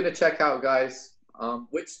 well, I'm gonna check out, guys.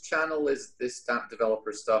 Which channel is this dapp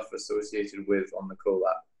developer stuff associated with on the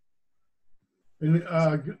collab? And,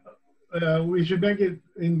 we should make it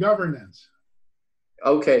in governance.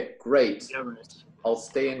 Okay, great. Governance. I'll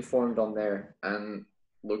stay informed on there and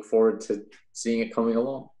look forward to seeing it coming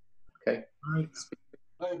along. Okay. All right.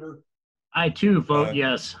 Later. I too vote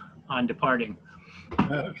yes on departing.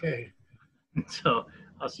 Okay. So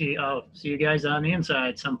I'll see you guys on the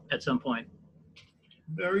inside at some point.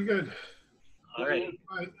 Very good. All right.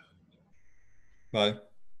 Bye. Bye.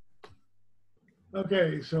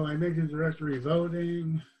 Okay, so I make a directory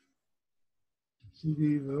voting,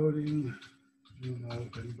 CD voting. I don't know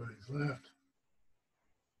if anybody's left.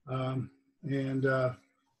 And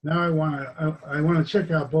now I want to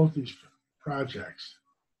check out both these projects.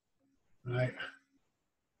 Right?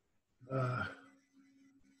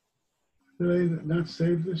 Did I not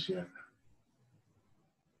save this yet?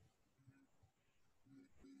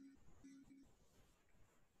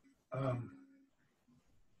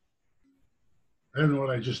 I don't know what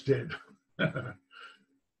I just did.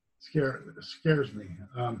 Scares me.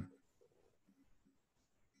 I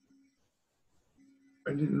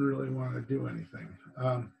didn't really want to do anything.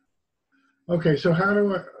 Okay, so how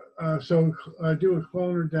do I do a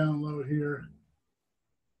cloner download here,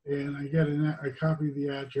 and I get I copy the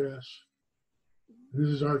address. This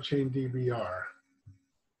is RChain DBR.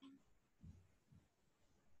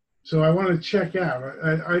 So I want to check out.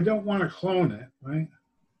 I don't want to clone it, right?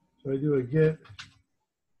 So I do a git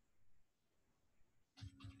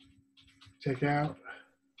check out,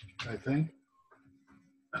 I think.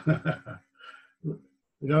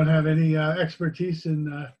 We don't have any expertise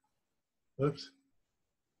in, whoops.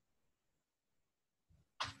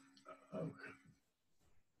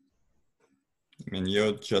 I mean,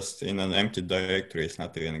 you're just in an empty directory. It's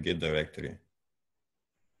not even a Git directory.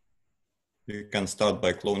 You can start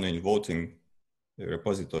by cloning voting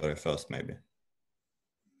repository first, maybe.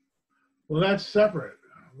 Well, that's separate.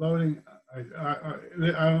 Voting,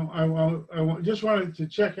 just wanted to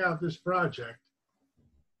check out this project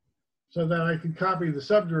so that I can copy the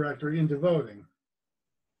subdirectory into voting.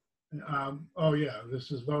 Oh yeah,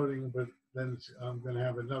 this is voting, but then I'm going to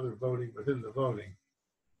have another voting within the voting.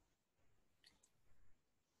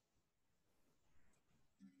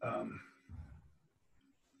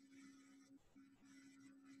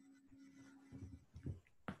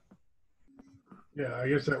 Yeah, I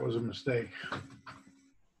guess that was a mistake.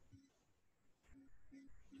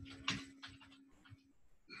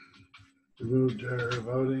 Removed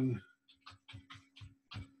voting.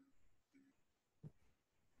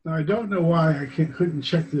 Now I don't know why I couldn't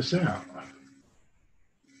check this out.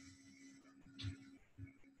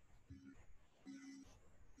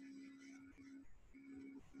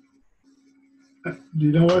 Do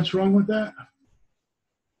you know what's wrong with that?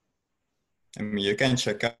 I mean, you can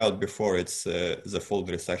check out before it's the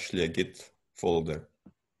folder is actually a Git folder,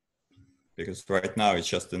 because right now it's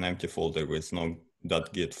just an empty folder with no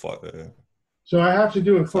 .git file. So I have to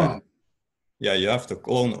do a clone. Yeah, you have to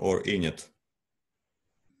clone or init.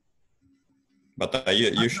 But I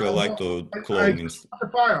usually like to clone the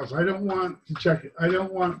files. I don't want to check it. I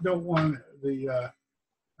don't want to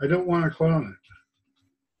clone it.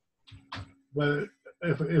 But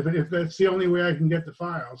if that's the only way I can get the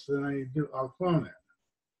files, then I'll clone it.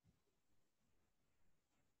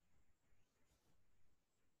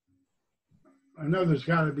 I know there's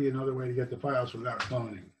got to be another way to get the files without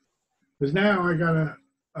cloning. Because now I gotta,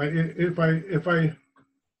 if I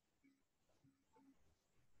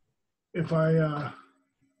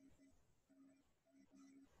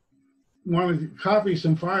want to copy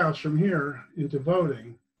some files from here into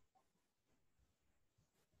voting,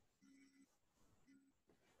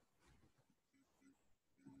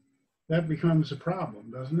 that becomes a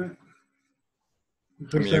problem, doesn't it?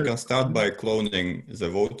 I mean, you can start by cloning the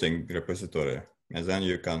voting repository, and then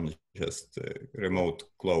you can just remote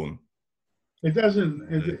clone. It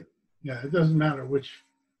doesn't. It doesn't matter which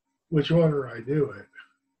order I do it.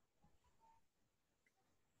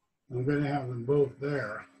 I'm going to have them both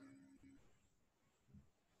there.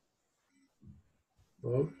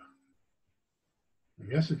 Vote. I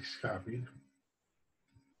guess it's copied.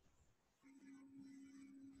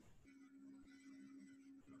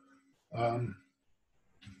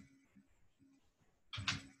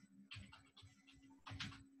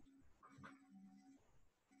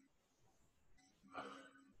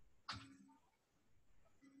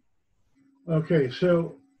 Okay,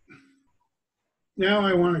 so now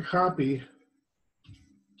I want to copy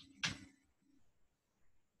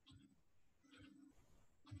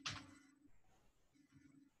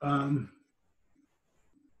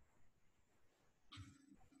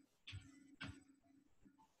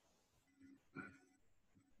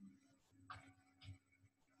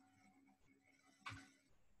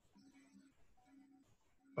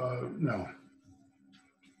no.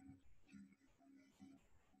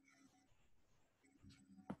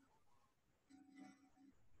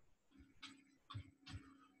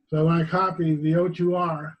 So I want to copy the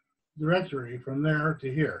O2R directory from there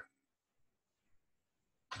to here.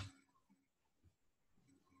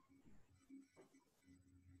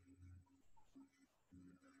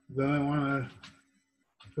 Then I want to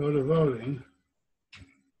go to voting.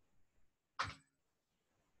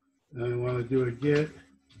 And I want to do a git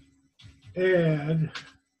add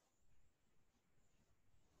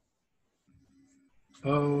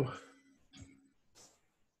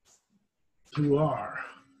O2R.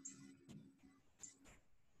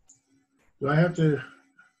 Do I have to?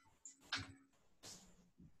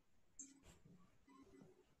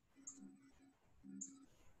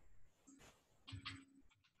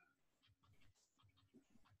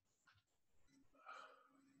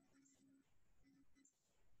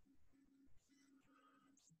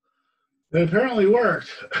 It apparently worked.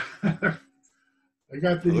 I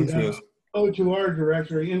got the O2R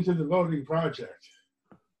directory into the voting project.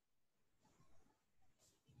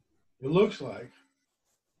 It looks like.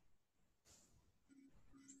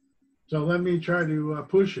 So let me try to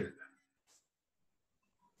push it.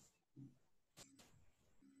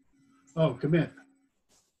 Oh, commit.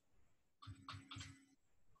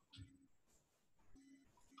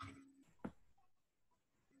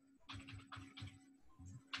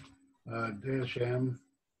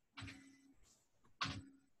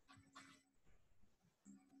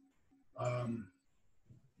 -M.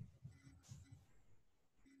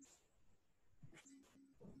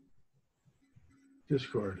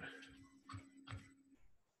 Discord.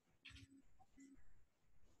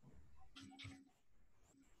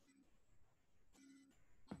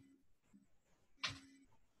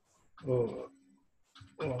 Oh,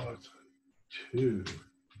 it's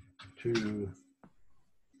to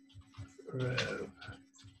rev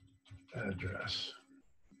address.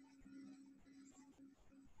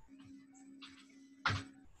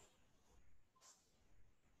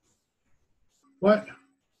 What?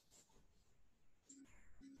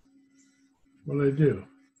 What do I do?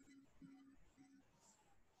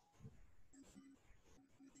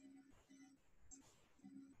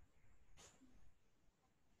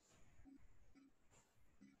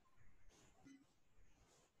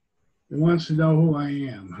 It wants to know who I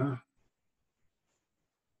am, huh?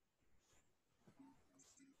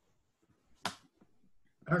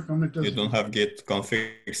 How come it You doesn't? don't have git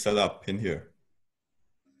config set up in here.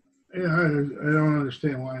 Yeah, I don't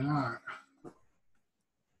understand why not.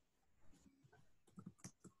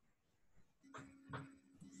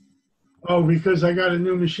 Oh, because I got a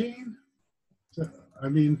new machine? So, I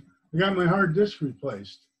mean, I got my hard disk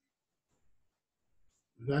replaced.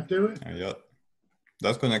 Does that do it? Yeah,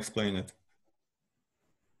 that's gonna explain it.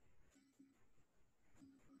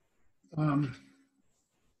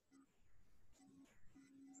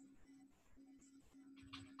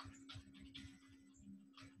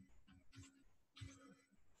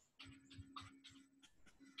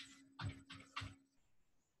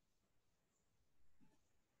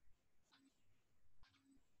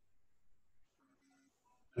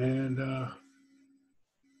 And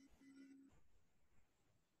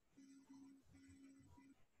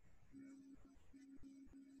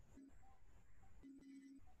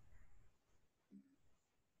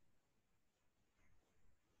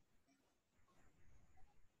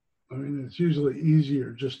I mean, it's usually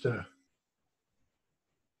easier just to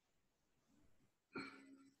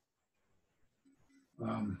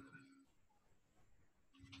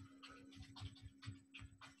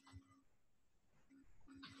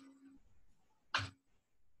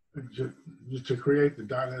just to create the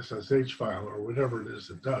 .ssh file or whatever it is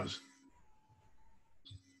it does.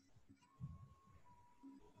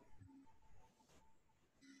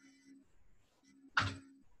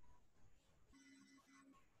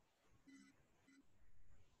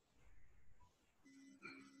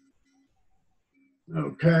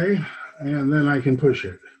 Okay, and then I can push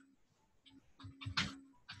it.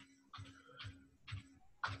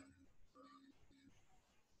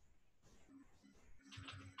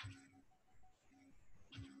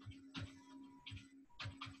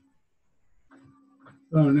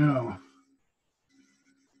 Oh no.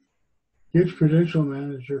 Git credential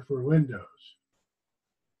manager for Windows.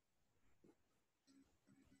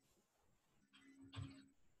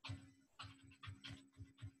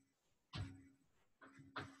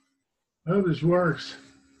 Oh, this works.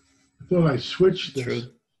 I thought I switched this.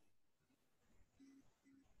 Should.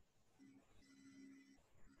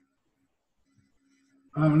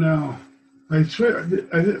 Oh no. I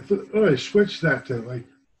switched that to like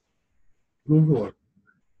Google.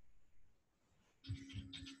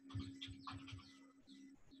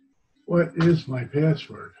 What is my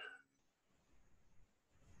password?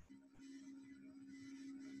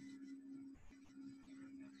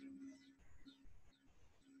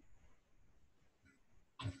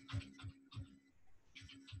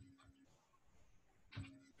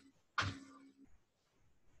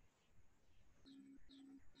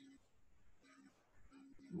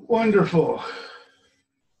 Wonderful.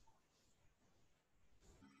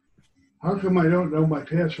 How come I don't know my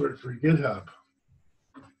password for GitHub?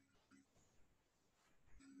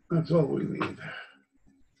 That's all we need.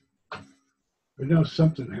 We know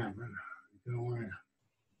something happened. You know why?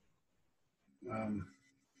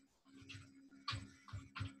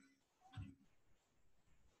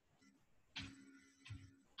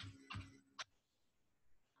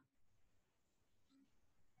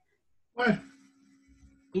 What?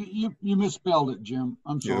 You misspelled it, Jim.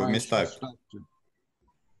 I'm You sorry. mistyped.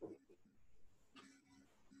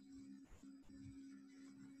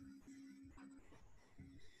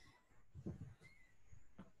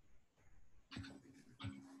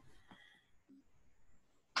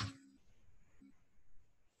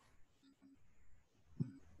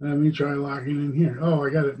 Let me try logging in here. Oh, I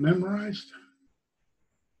got it memorized?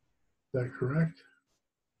 Is that correct?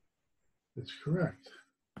 It's correct.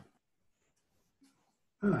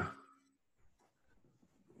 Huh.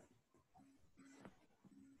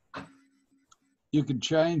 You could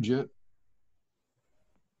change it.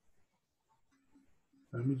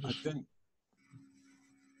 Let me just, I think.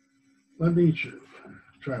 let me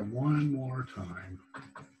try one more time.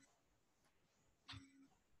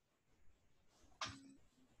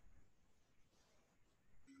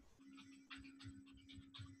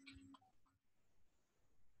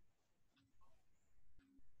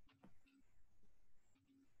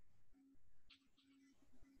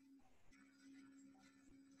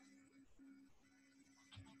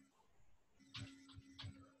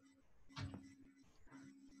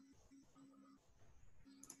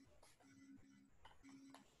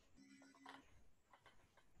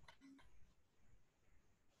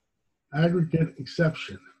 Aggregate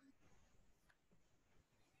exception.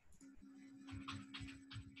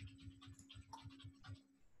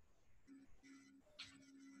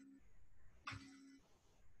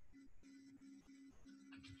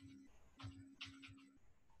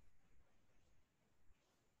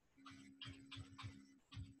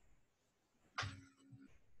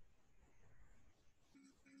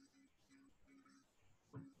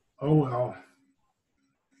 Oh, well.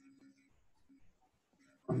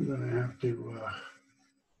 I'm going to have to,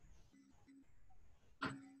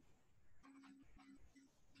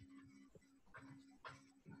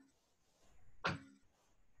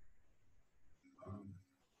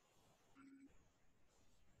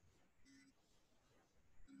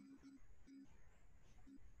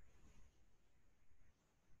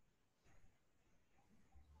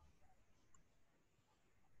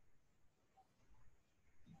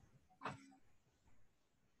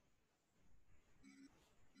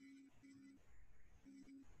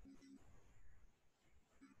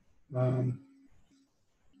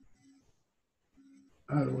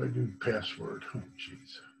 how do I do password? Oh,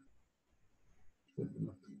 jeez.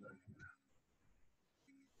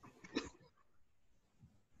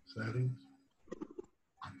 Settings.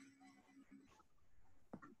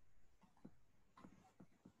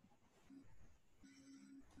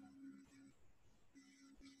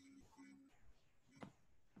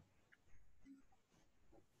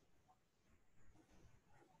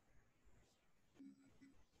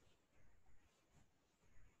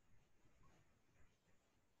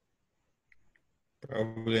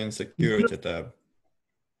 Probably in security tab.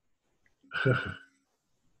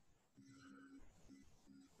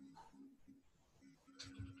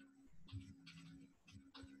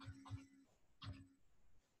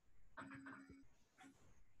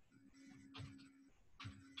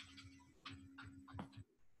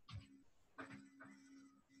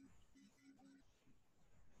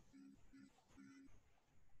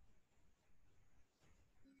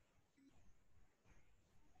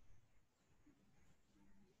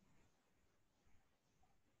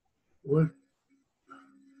 What?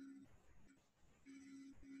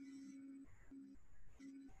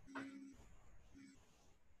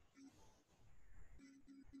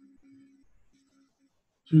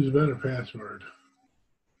 Choose a better password.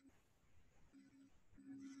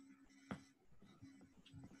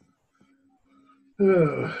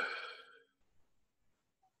 Ugh.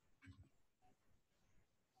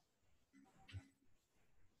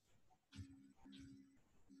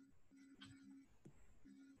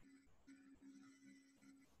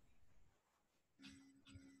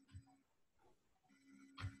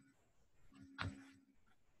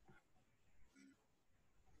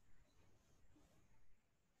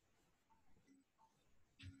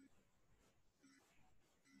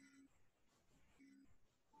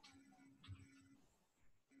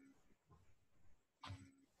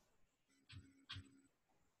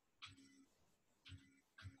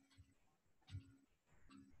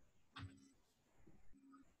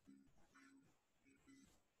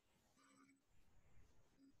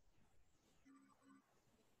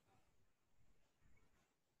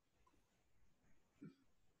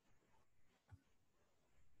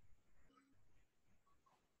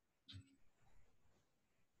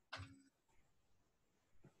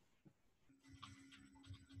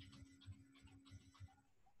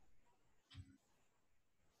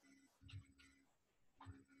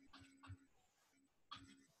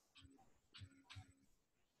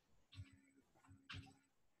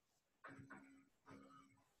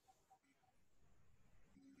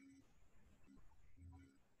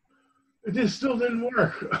 It just still didn't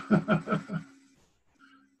work.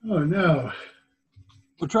 Oh, no.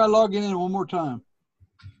 We'll try logging in one more time.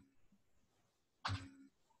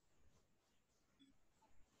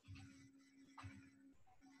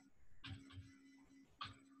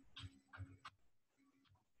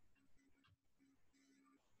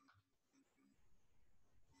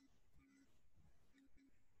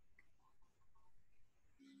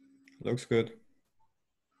 Looks good.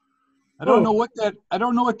 I don't know what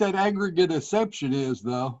that aggregate exception is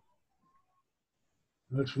though.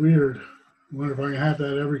 That's weird. I wonder if I can have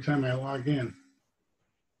that every time I log in.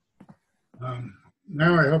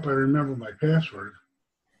 Now I hope I remember my password.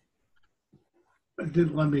 It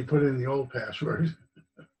didn't let me put in the old password.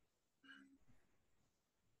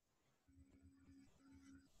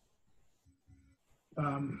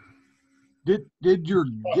 Did your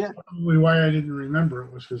get Probably why I didn't remember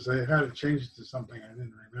it was because I had to change it to something I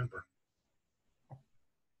didn't remember.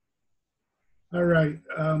 All right.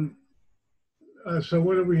 So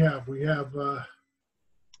what do we have? We have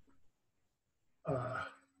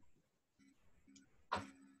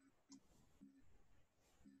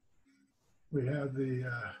we have the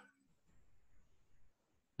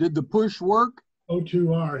Did the push work?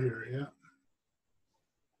 O2R here, yeah.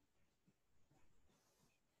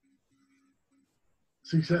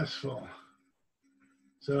 Successful.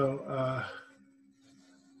 So,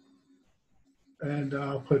 and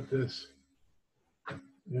I'll put this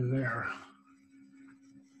in there.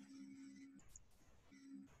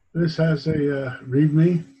 This has a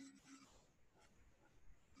README.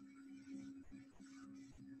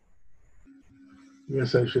 I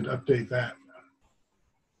guess I should update that.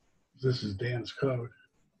 This is Dan's code.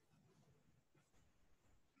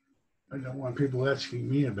 I don't want people asking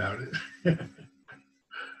me about it.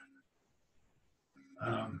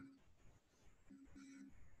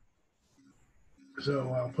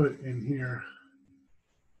 So I'll put in here.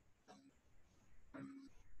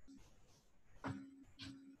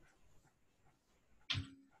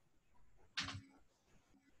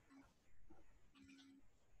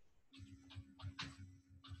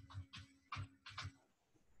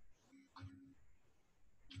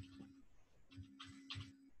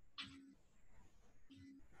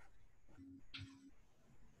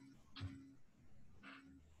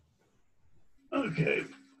 Okay.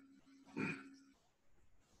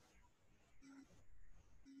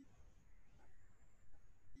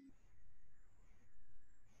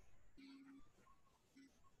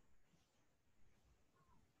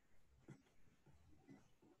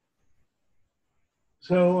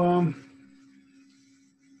 So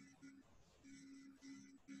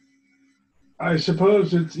I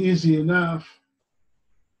suppose it's easy enough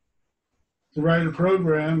to write a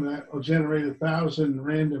program that will generate 1,000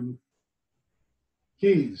 random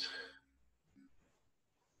keys.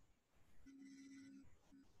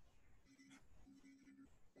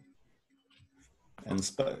 And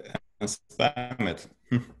spam it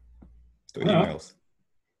to emails.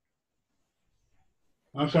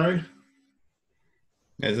 I'm sorry?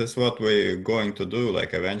 Is this what we're going to do,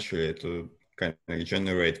 like eventually, to kind of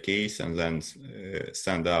generate keys and then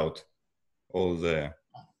send out all the...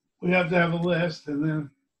 We have to have a list, and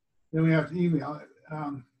then we have to email it.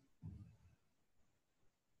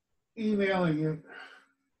 Emailing it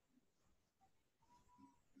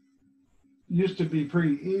used to be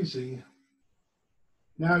pretty easy.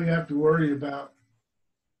 Now you have to worry about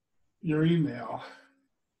your email.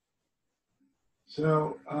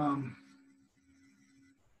 So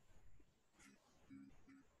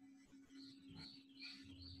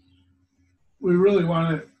we really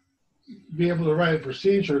want to be able to write a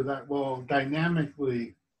procedure that will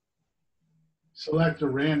dynamically select a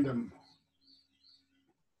random,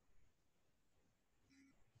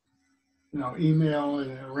 email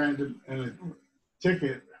and a random and a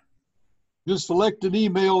ticket. Just select an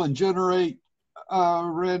email and generate a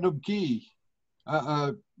random key.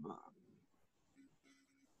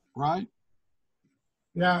 Right?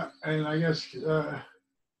 Yeah, and I guess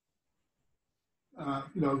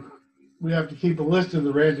we have to keep a list of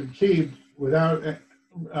the random key without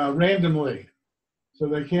randomly, so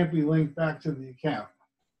they can't be linked back to the account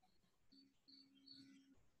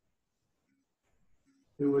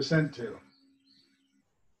it was sent to.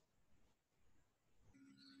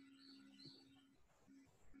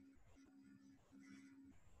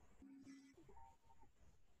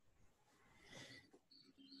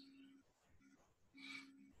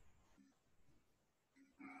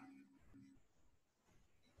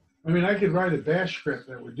 I mean, I could write a bash script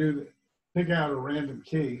that would do that, pick out a random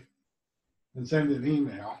key and send an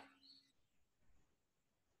email.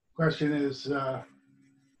 Question is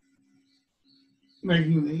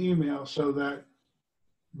making the email so that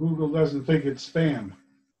Google doesn't think it's spam.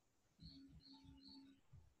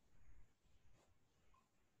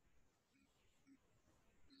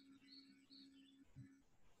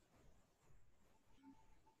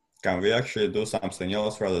 Can we actually do something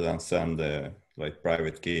else rather than send like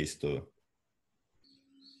private keys to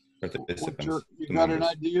participants? You got an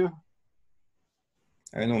idea?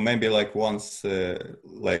 I don't know, maybe like once,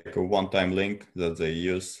 like a one-time link that they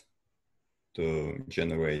use to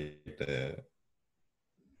generate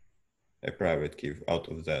a private key out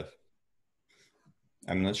of that.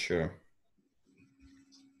 I'm not sure.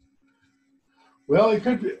 Well, it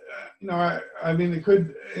could be, I mean,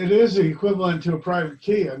 it is equivalent to a private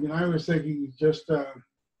key. I mean, I was thinking just,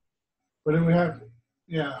 but it would have,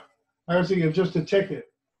 yeah, I was thinking of just a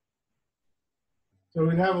ticket. So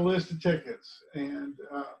we'd have a list of tickets, and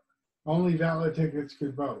only valid tickets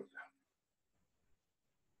could vote.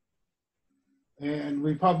 And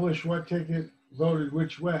we publish what ticket voted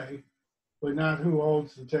which way, but not who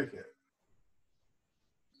holds the ticket.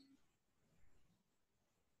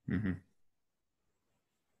 Mm-hmm.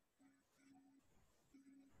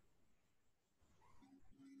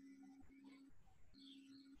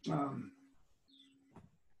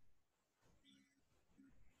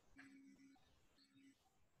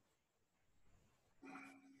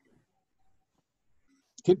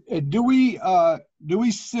 Do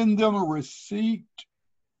we send them a receipt?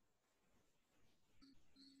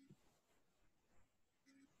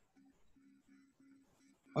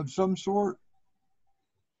 Of some sort?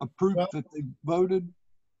 A proof Well- that they voted?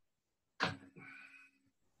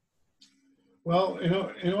 Well,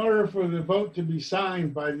 in order for the vote to be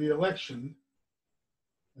signed by the election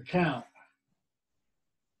account,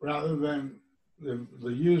 rather than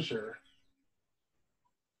the user,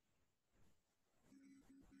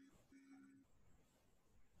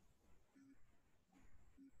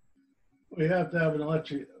 we have to have an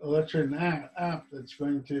election app that's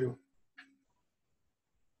going to,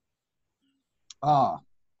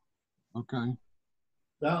 Okay.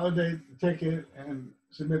 validate the ticket and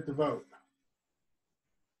submit the vote.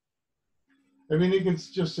 I mean, you can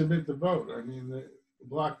just submit the vote. I mean, the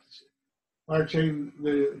RChain,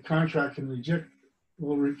 the contract can reject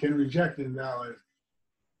invalid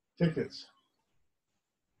tickets.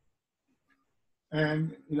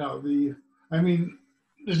 And, I mean,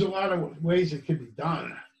 there's a lot of ways it could be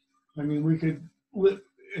done. I mean,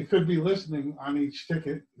 it could be listening on each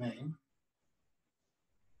ticket name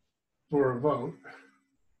for a vote.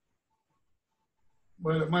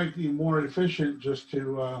 But it might be more efficient just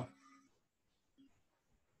to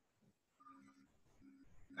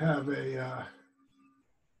have and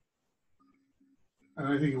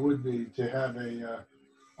I think it would be to have a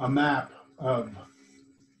map of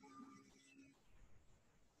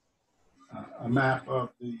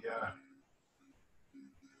the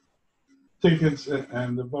tickets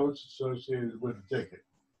and the votes associated with the ticket.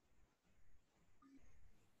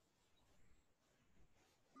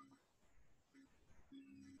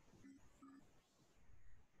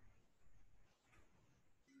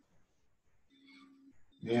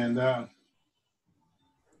 And I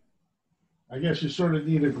guess you sort of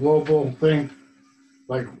need a global thing,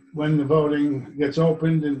 like when the voting gets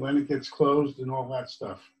opened and when it gets closed and all that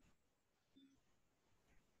stuff.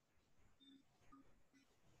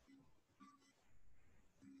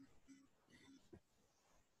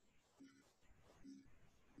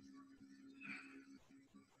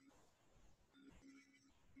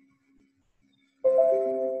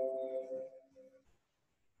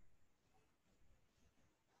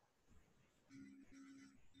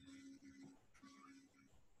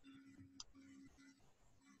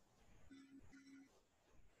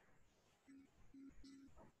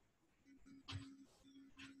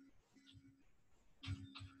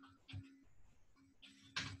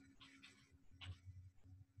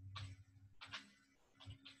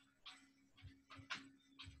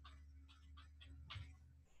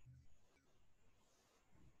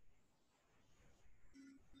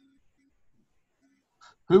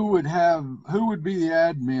 Who would be the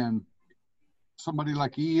admin? Somebody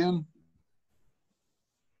like Ian?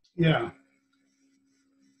 Yeah.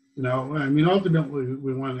 I mean, ultimately,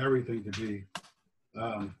 we want everything to be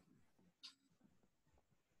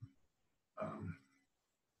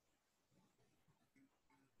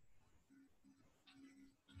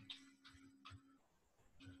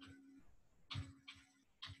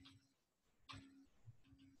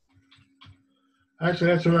actually,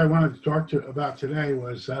 that's what I wanted to talk about today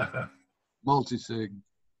was Multi-sig.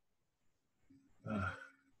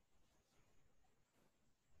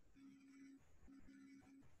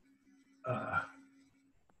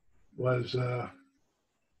 was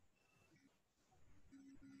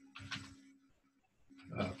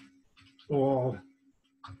all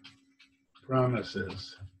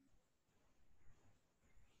promises.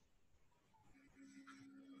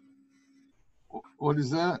 What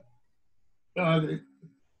is that?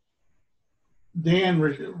 Dan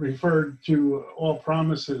referred to all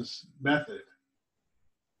promises method.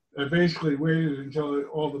 I basically waited until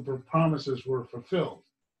all the promises were fulfilled.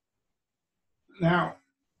 Now,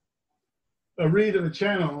 a read of a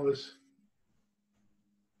channel is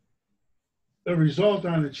the result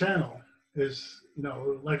on the channel is,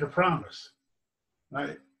 like a promise,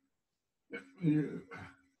 right?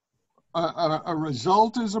 A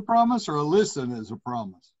result is a promise, or a listen is a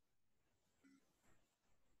promise?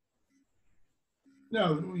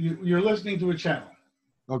 No, you're listening to a channel.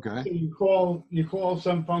 Okay. So you call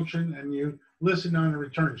some function and you listen on a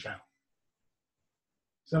return channel.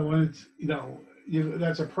 So when it's,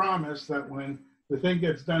 that's a promise that when the thing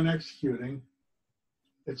gets done executing,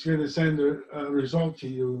 it's going to send a result to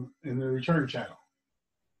you in the return channel.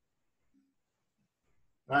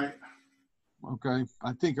 Right? Okay,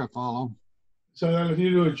 I think I follow. So that if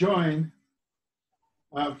you do a join,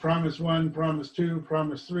 promise 1, promise 2,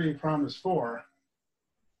 promise 3, promise 4,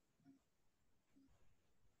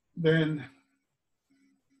 then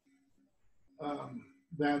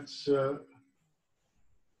that's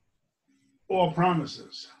all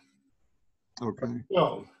promises Okay.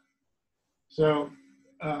 fulfilled. So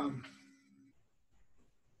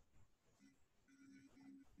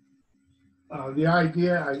the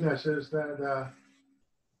idea, I guess, is that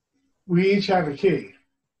we each have a key.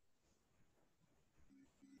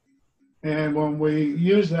 And when we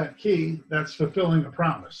use that key, that's fulfilling a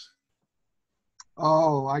promise.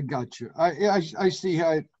 Oh, I got you. I see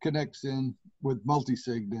how it connects in with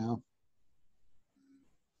multisig now.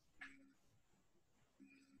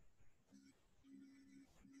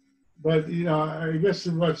 But, you know, I guess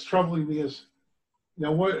what's troubling me is, you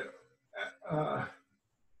know, what,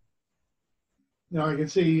 you know, I can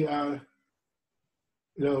see, you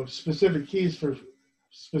know, specific keys for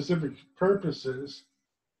specific purposes.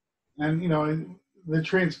 And, you know, the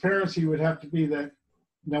transparency would have to be that,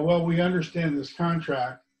 you know, well, we understand this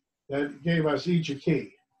contract that gave us each a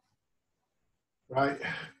key, right?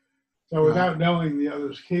 So without knowing the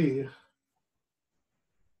other's key,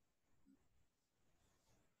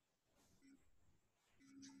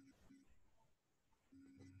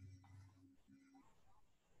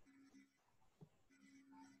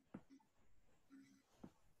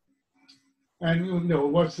 and you know,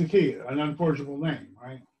 what's the key? An unforgeable name,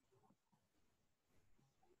 right?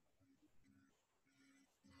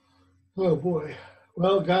 Oh boy.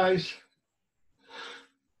 Well, guys,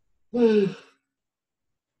 I'm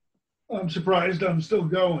surprised I'm still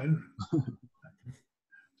going.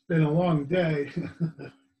 It's been a long day.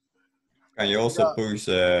 Can you also push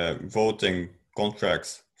voting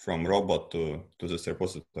contracts from robot to this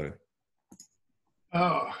repository?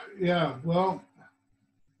 Oh, yeah. Well,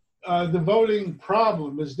 the voting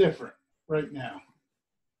problem is different right now.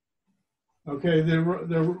 Okay, the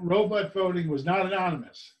robot voting was not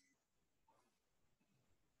anonymous.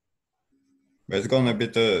 But it's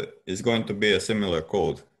going to be a similar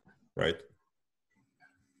code, right?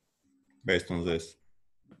 Based on this.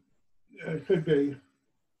 It could be.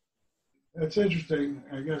 That's interesting.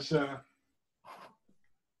 I guess.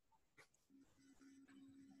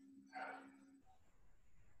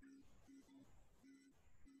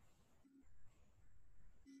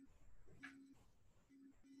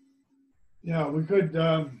 Yeah, we could.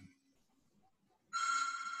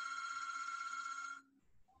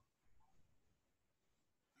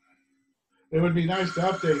 It would be nice to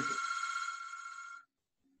update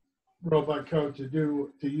robot code to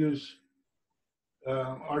use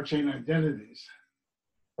RChain identities.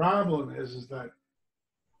 Problem is that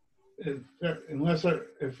unless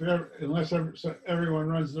everyone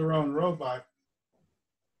runs their own robot,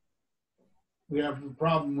 we have a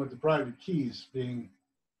problem with the private keys being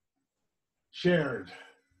shared.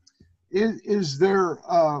 Is there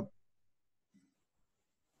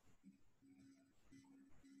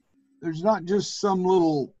there's not just some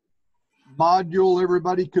little module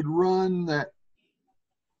everybody could run that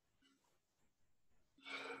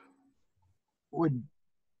would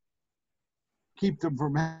keep them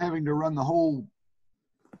from having to run the whole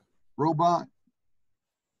robot?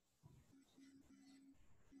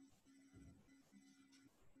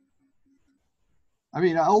 I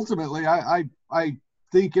mean, ultimately, I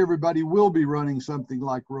think everybody will be running something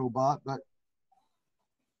like robot, but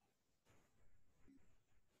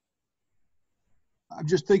I'm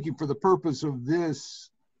just thinking for the purpose of this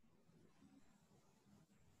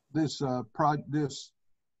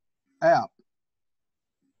app.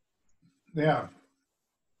 Yeah.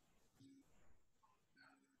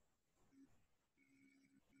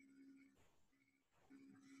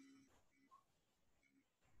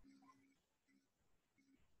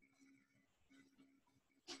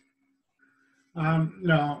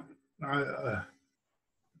 No,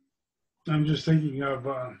 I'm just thinking of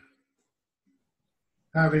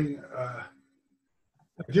having a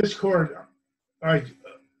Discord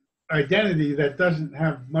identity that doesn't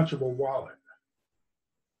have much of a wallet.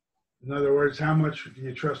 In other words, how much do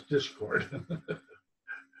you trust Discord?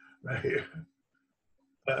 Right?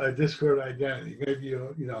 A Discord identity. Maybe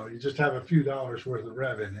you just have a few dollars worth of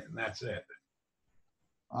rev in it, and that's it.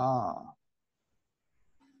 Ah.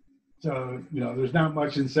 So, there's not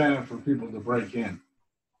much incentive for people to break in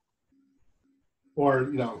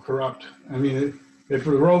or, corrupt. I mean, if a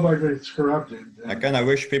robot gets corrupted. I kind of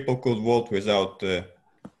wish people could vote without.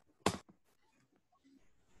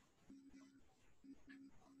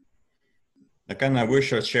 I kind of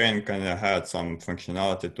wish RChain kind of had some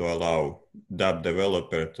functionality to allow dapp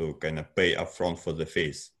developer to kind of pay upfront for the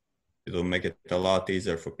fees. It will make it a lot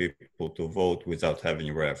easier for people to vote without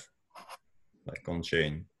having rev, like on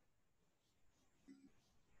chain.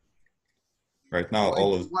 Right now,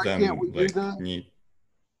 all of them need.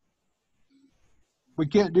 We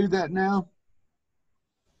can't do that now?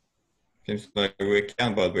 Seems like we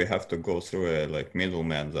can, but we have to go through a like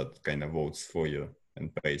middleman that kind of votes for you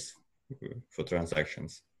and pays for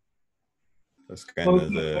transactions. That's kind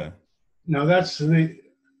of the. No, that's the.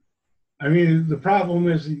 I mean, the problem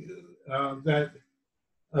is that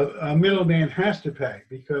a middleman has to pay,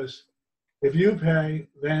 because if you pay,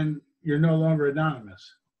 then you're no longer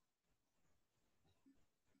anonymous.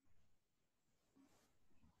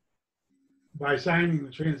 By signing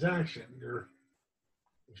the transaction, you're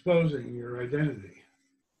exposing your identity.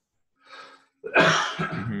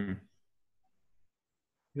 Mhm.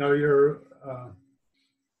 You know, you're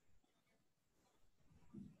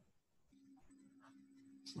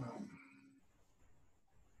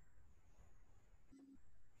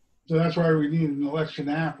so that's why we need an election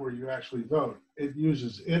app where you actually vote. It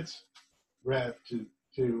uses its rep to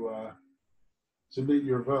submit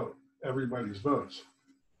your vote, everybody's votes.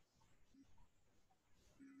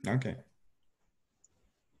 Okay.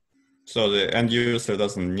 So the end user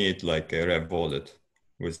doesn't need like a ref wallet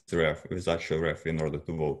with actual ref in order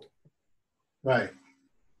to vote. Right.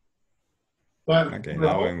 But Okay,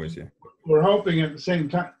 now I'm with you. we're hoping at the same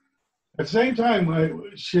time, I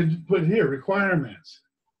should put here requirements.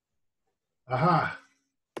 Aha.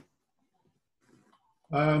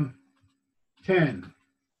 10.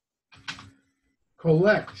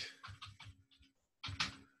 Collect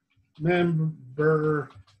member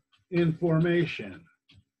information.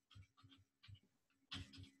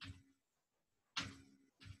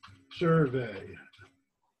 Survey.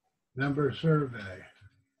 Member survey.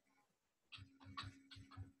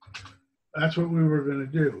 That's what we were going to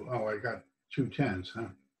do. Oh, I got 2 10s, huh?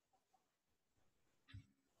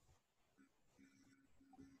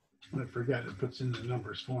 I forget it puts in the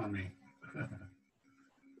numbers for me.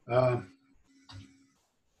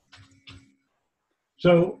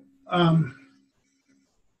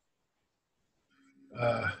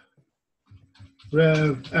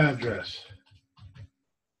 Rev address.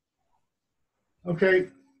 Okay.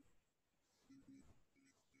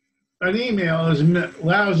 An email is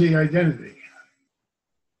lousy identity.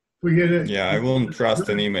 We get it. Yeah, I won't trust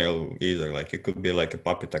an email either. Like it could be like a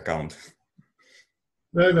puppet account.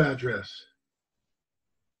 Web address.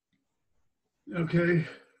 Okay.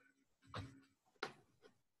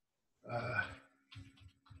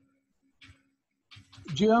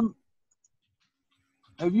 Jim,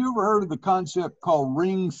 have you ever heard of the concept called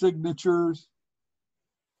ring signatures?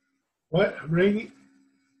 What? Ring?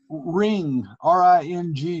 Ring,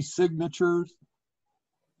 R-I-N-G signatures.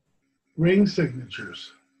 Ring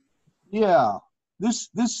signatures. Yeah, this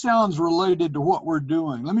sounds related to what we're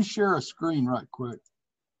doing. Let me share a screen right quick.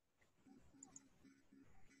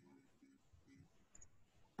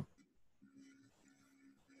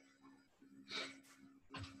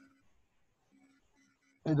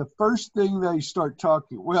 And the first thing they start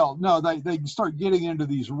talking, well, no, they start getting into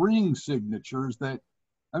these ring signatures that,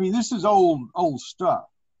 I mean, this is old stuff.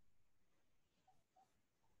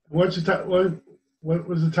 What's the what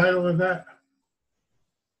was the title of that?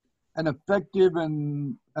 An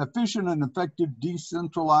efficient and effective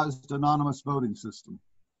decentralized anonymous voting system.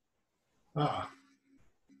 Ah.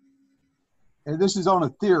 And this is on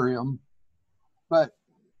Ethereum, but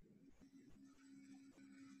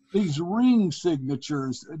these ring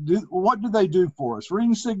signatures, what do they do for us?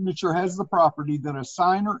 Ring signature has the property that a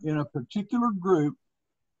signer in a particular group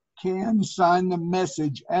can sign the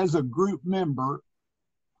message as a group member,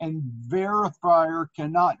 and verifier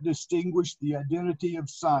cannot distinguish the identity of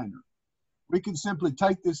signer. We can simply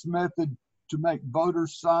take this method to make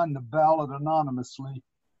voters sign the ballot anonymously,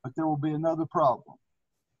 but there will be another problem.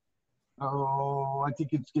 Oh, I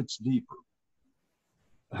think it gets deeper.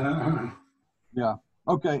 Yeah.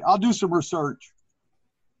 Okay, I'll do some research.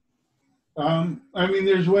 I mean,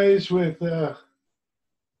 there's ways with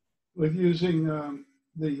using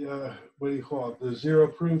the what do you call it? The zero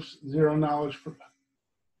proofs, zero knowledge.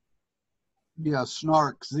 Yeah,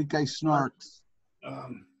 snarks, ZK snarks.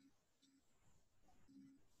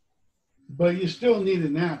 But you still need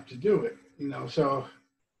an app to do it, you know. So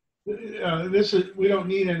we don't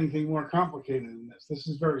need anything more complicated than this. This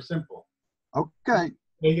is very simple. Okay.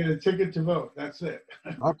 They get a ticket to vote. That's it.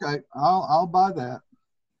 Okay, I'll buy that.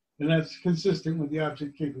 And that's consistent with the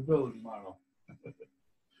object capability model.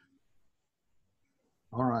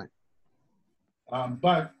 All right.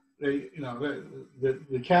 But the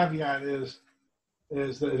caveat is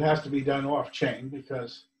that it has to be done off chain,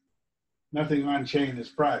 because nothing on chain is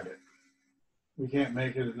private. We can't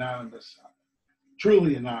make it anonymous,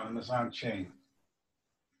 truly anonymous on chain,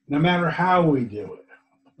 no matter how we do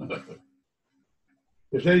it.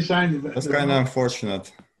 If they sign That's kind of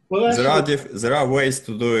unfortunate. Well, there are ways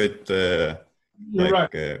to do it. You're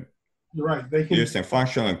right. You're right. They can, using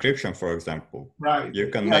functional encryption, for example, right. you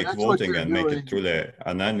can Yeah, make that's what voting they're and make doing. it truly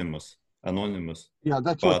anonymous. Yeah,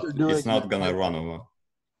 that's what But they're doing. it's not gonna run on.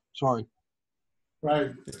 Sorry.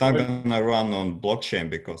 Right. It's not Right. gonna run on blockchain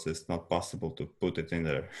because it's not possible to put it in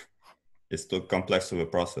there. It's too complex of a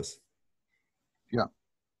process. Yeah.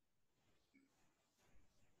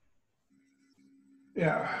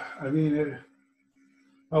 I mean,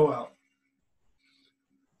 oh well.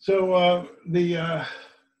 So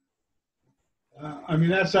I mean,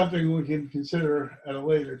 that's something we can consider at a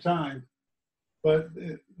later time. But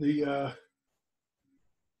we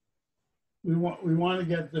want to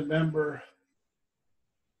get the member.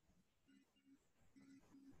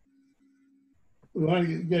 We want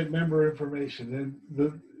to get member information,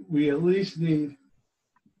 and we at least need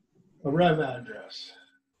a rev address.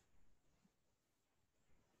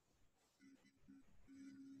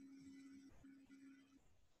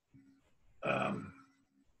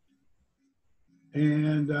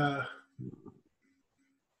 And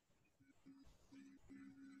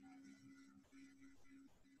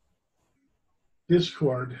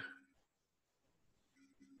Discord.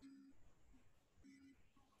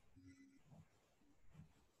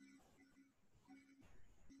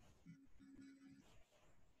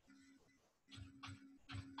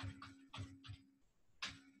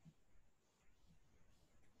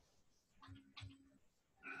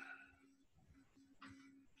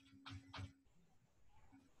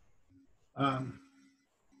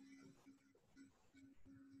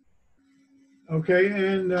 Okay,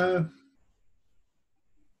 and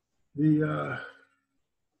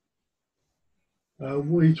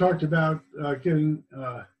we talked about getting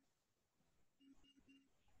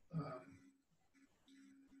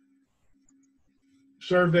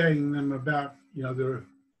surveying them about their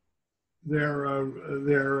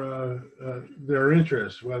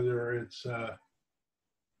interests, whether it's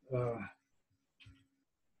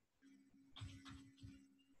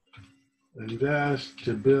invest,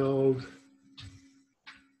 to build,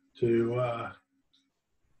 to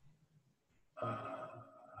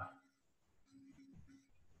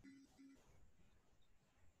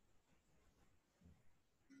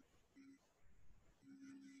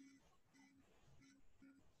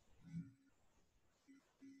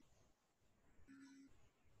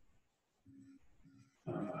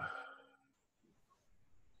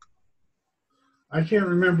I can't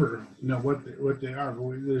remember, what they are,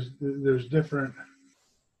 but there's different.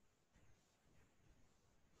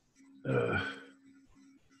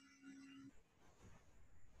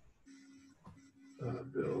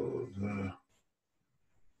 Build.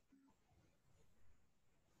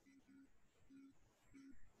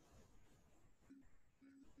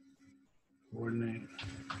 Coordinate.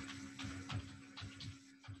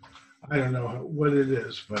 I don't know what it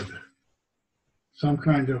is, but some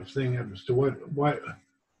kind of thing as to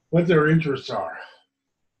what their interests are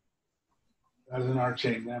as an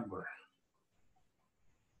RChain member.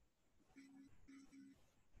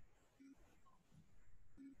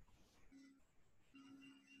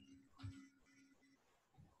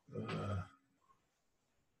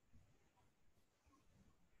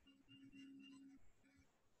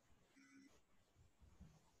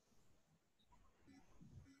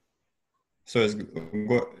 So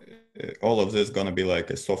all of this is going to be like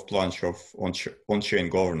a soft launch of on-chain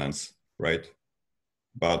governance, right?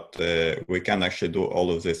 But we can actually do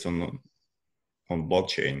all of this on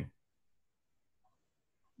blockchain.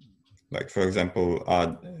 Like, for example,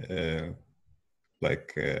 add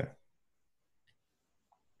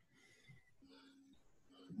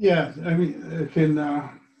Yeah, I mean, it can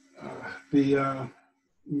be.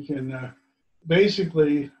 You can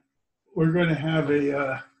basically. We're going to have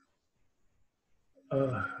a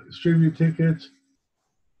streaming ticket,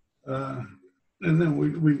 and then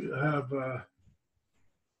we have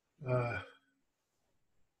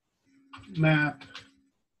map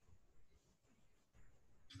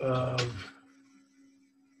of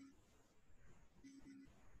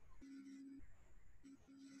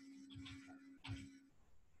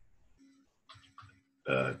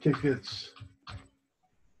tickets.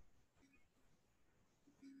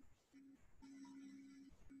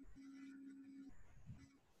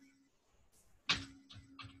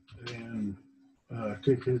 And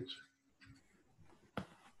tickets.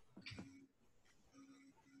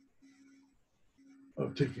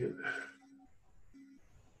 Of ticket.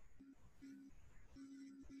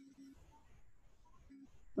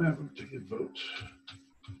 Map of ticket votes.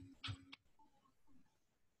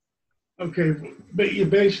 Okay, but you're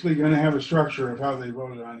basically going to have a structure of how they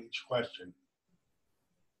voted on each question.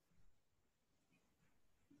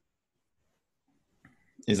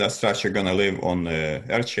 Is that structure gonna live on the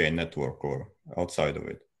RChain network or outside of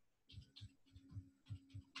it?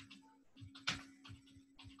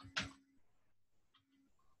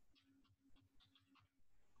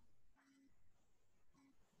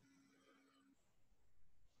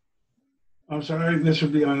 I'm sorry, this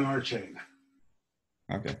would be on RChain.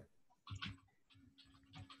 Okay.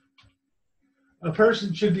 A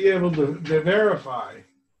person should be able to verify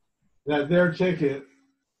that their ticket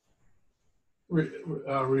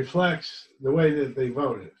reflects the way that they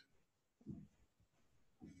voted.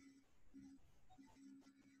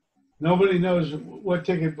 Nobody knows what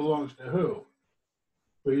ticket belongs to who,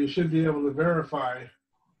 but you should be able to verify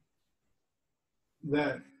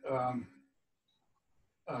that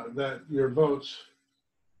that your votes,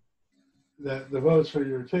 that the votes for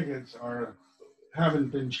your tickets haven't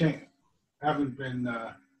been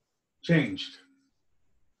changed.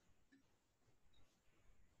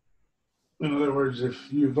 In other words, if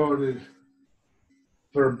you voted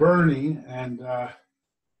for Bernie and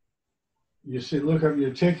you look up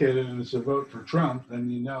your ticket and it's a vote for Trump, then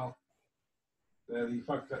you know that he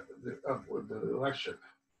fucked up with the election.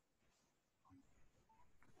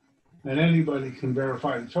 And anybody can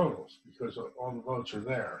verify the totals because all the votes are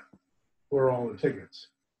there for all the tickets.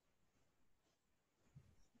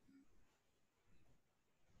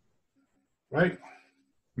 Right?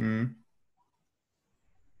 Mm.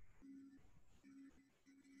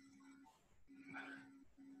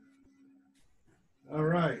 All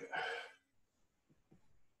right.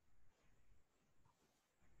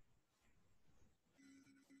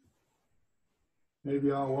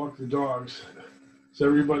 Maybe I'll walk the dogs. Is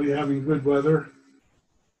everybody having good weather?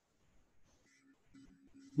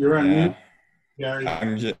 You're on mute, Gary.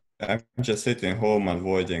 I'm just sitting home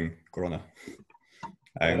avoiding Corona.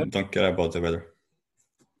 I don't care about the weather.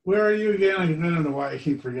 Where are you again? I don't know why I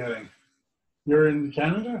keep forgetting. You're in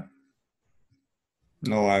Canada?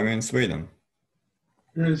 No, I'm in Sweden.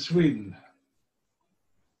 You're in Sweden.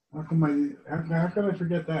 How can I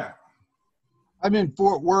forget that? I'm in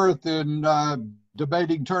Fort Worth and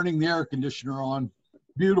debating turning the air conditioner on.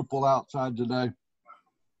 Beautiful outside today.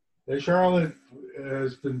 Yeah, Charlotte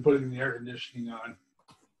has been putting the air conditioning on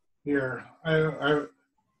here.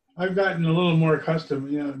 I've gotten a little more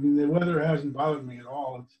accustomed. You know, I mean, the weather hasn't bothered me at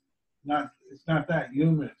all. It's not that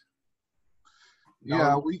humid.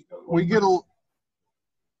 Yeah, we get a.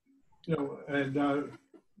 You know, and you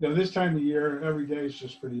know, this time of year, every day is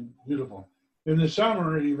just pretty beautiful. In the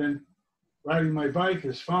summer, even riding my bike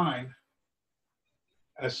is fine.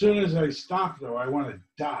 As soon as I stop, though, I want to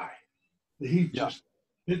die. The heat just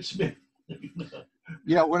hits me.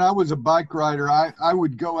 Yeah, when I was a bike rider, I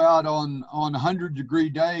would go out on 100-degree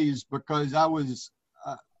days because I was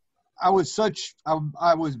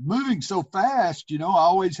moving so fast, you know, I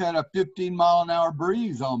always had a 15-mile-an-hour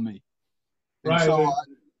breeze on me. And right. So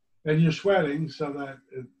and you're sweating, so that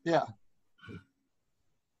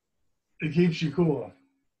it keeps you cool.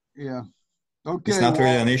 Yeah. Okay. It's not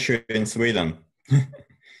really an issue in Sweden.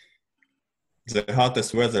 The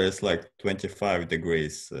hottest weather is like 25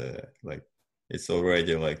 degrees. Like it's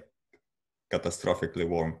already like catastrophically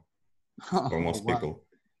warm for most people.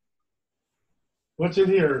 What's in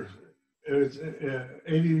here? It's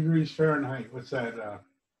 80 degrees Fahrenheit. What's that?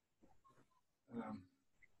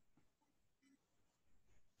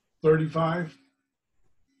 35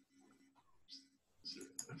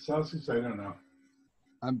 Celsius? I don't know.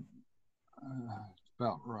 I'm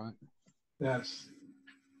about right. That's.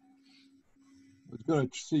 I was going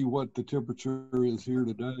to see what the temperature is here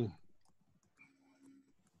today.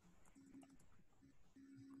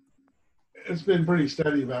 It's been pretty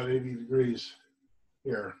steady, about 80 degrees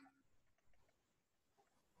here.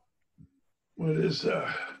 What is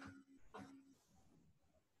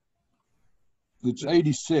It's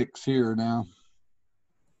 86 here now.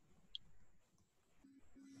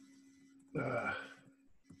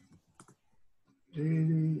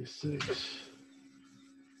 86.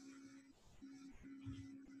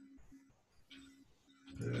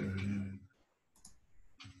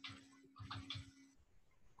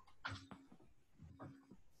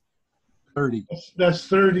 That's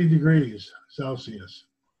 30 degrees Celsius.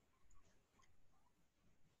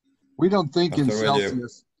 We don't think in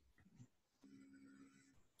Celsius.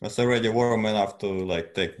 It's already warm enough to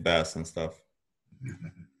like take baths and stuff.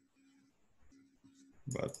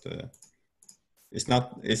 But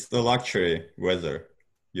it's the luxury weather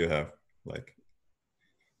you have. Like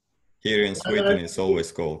here in Sweden, it's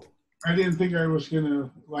always cold. I didn't think I was gonna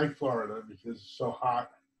like Florida because it's so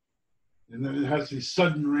hot. And then it has these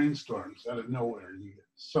sudden rainstorms out of nowhere and you get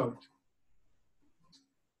soaked.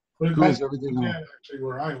 But that's everything actually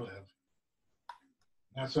where I live.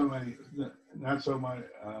 not so many, not so much,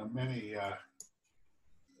 many.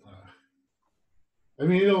 I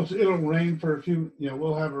mean, it'll rain for a few. You know,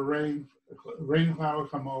 we'll have a rain cloud will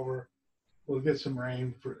come over. We'll get some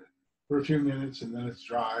rain for a few minutes, and then it's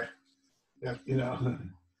dry. You know,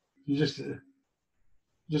 you just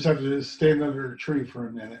have to stand under a tree for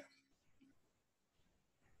a minute.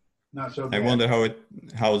 Not so bad. I wonder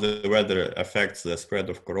how the weather affects the spread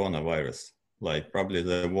of coronavirus. Like probably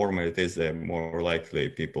the warmer it is, the more likely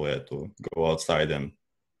people are to go outside and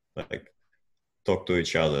like talk to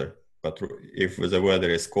each other. But if the weather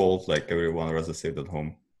is cold, like everyone rather sit at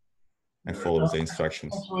home and follow the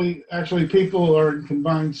instructions. Actually, people are in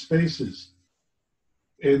confined spaces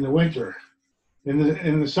in the winter.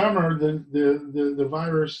 In the summer, the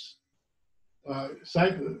virus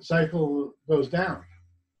cycle goes down.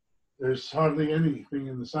 There's hardly anything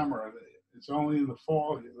in the summer. It's only in the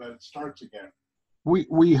fall that it starts again.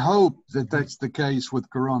 We hope that that's the case with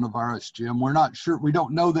coronavirus, Jim. We're not sure. We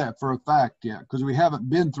don't know that for a fact yet because we haven't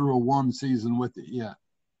been through a warm season with it yet.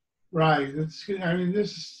 Right. I mean,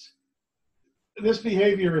 this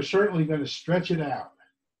behavior is certainly going to stretch it out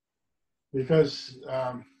because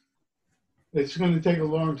it's going to take a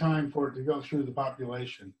long time for it to go through the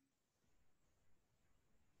population.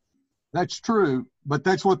 That's true, but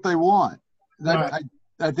that's what they want. Right.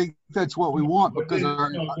 I think that's what we want because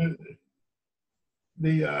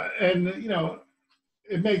and you know,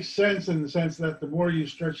 it makes sense in the sense that the more you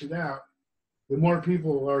stretch it out, the more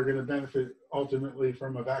people are going to benefit ultimately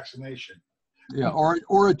from a vaccination. Yeah,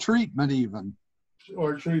 or a treatment even.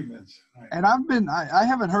 Or treatments. Right. And I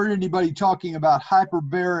haven't heard anybody talking about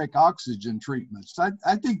hyperbaric oxygen treatments.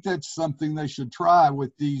 I think that's something they should try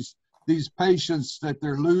with these patients that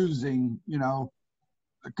they're losing, you know,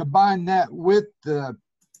 combine that with the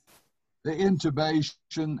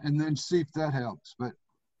intubation and then see if that helps. But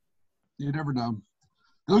you never know.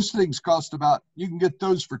 Those things cost you can get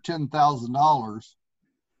those for $10,000.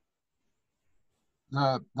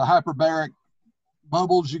 The hyperbaric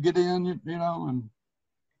bubbles you get in, you know, and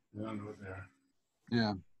I don't know what they are.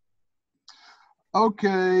 Yeah.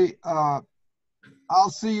 Okay. I'll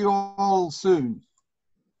see you all soon.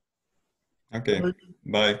 Okay.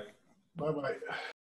 Bye. Bye-bye.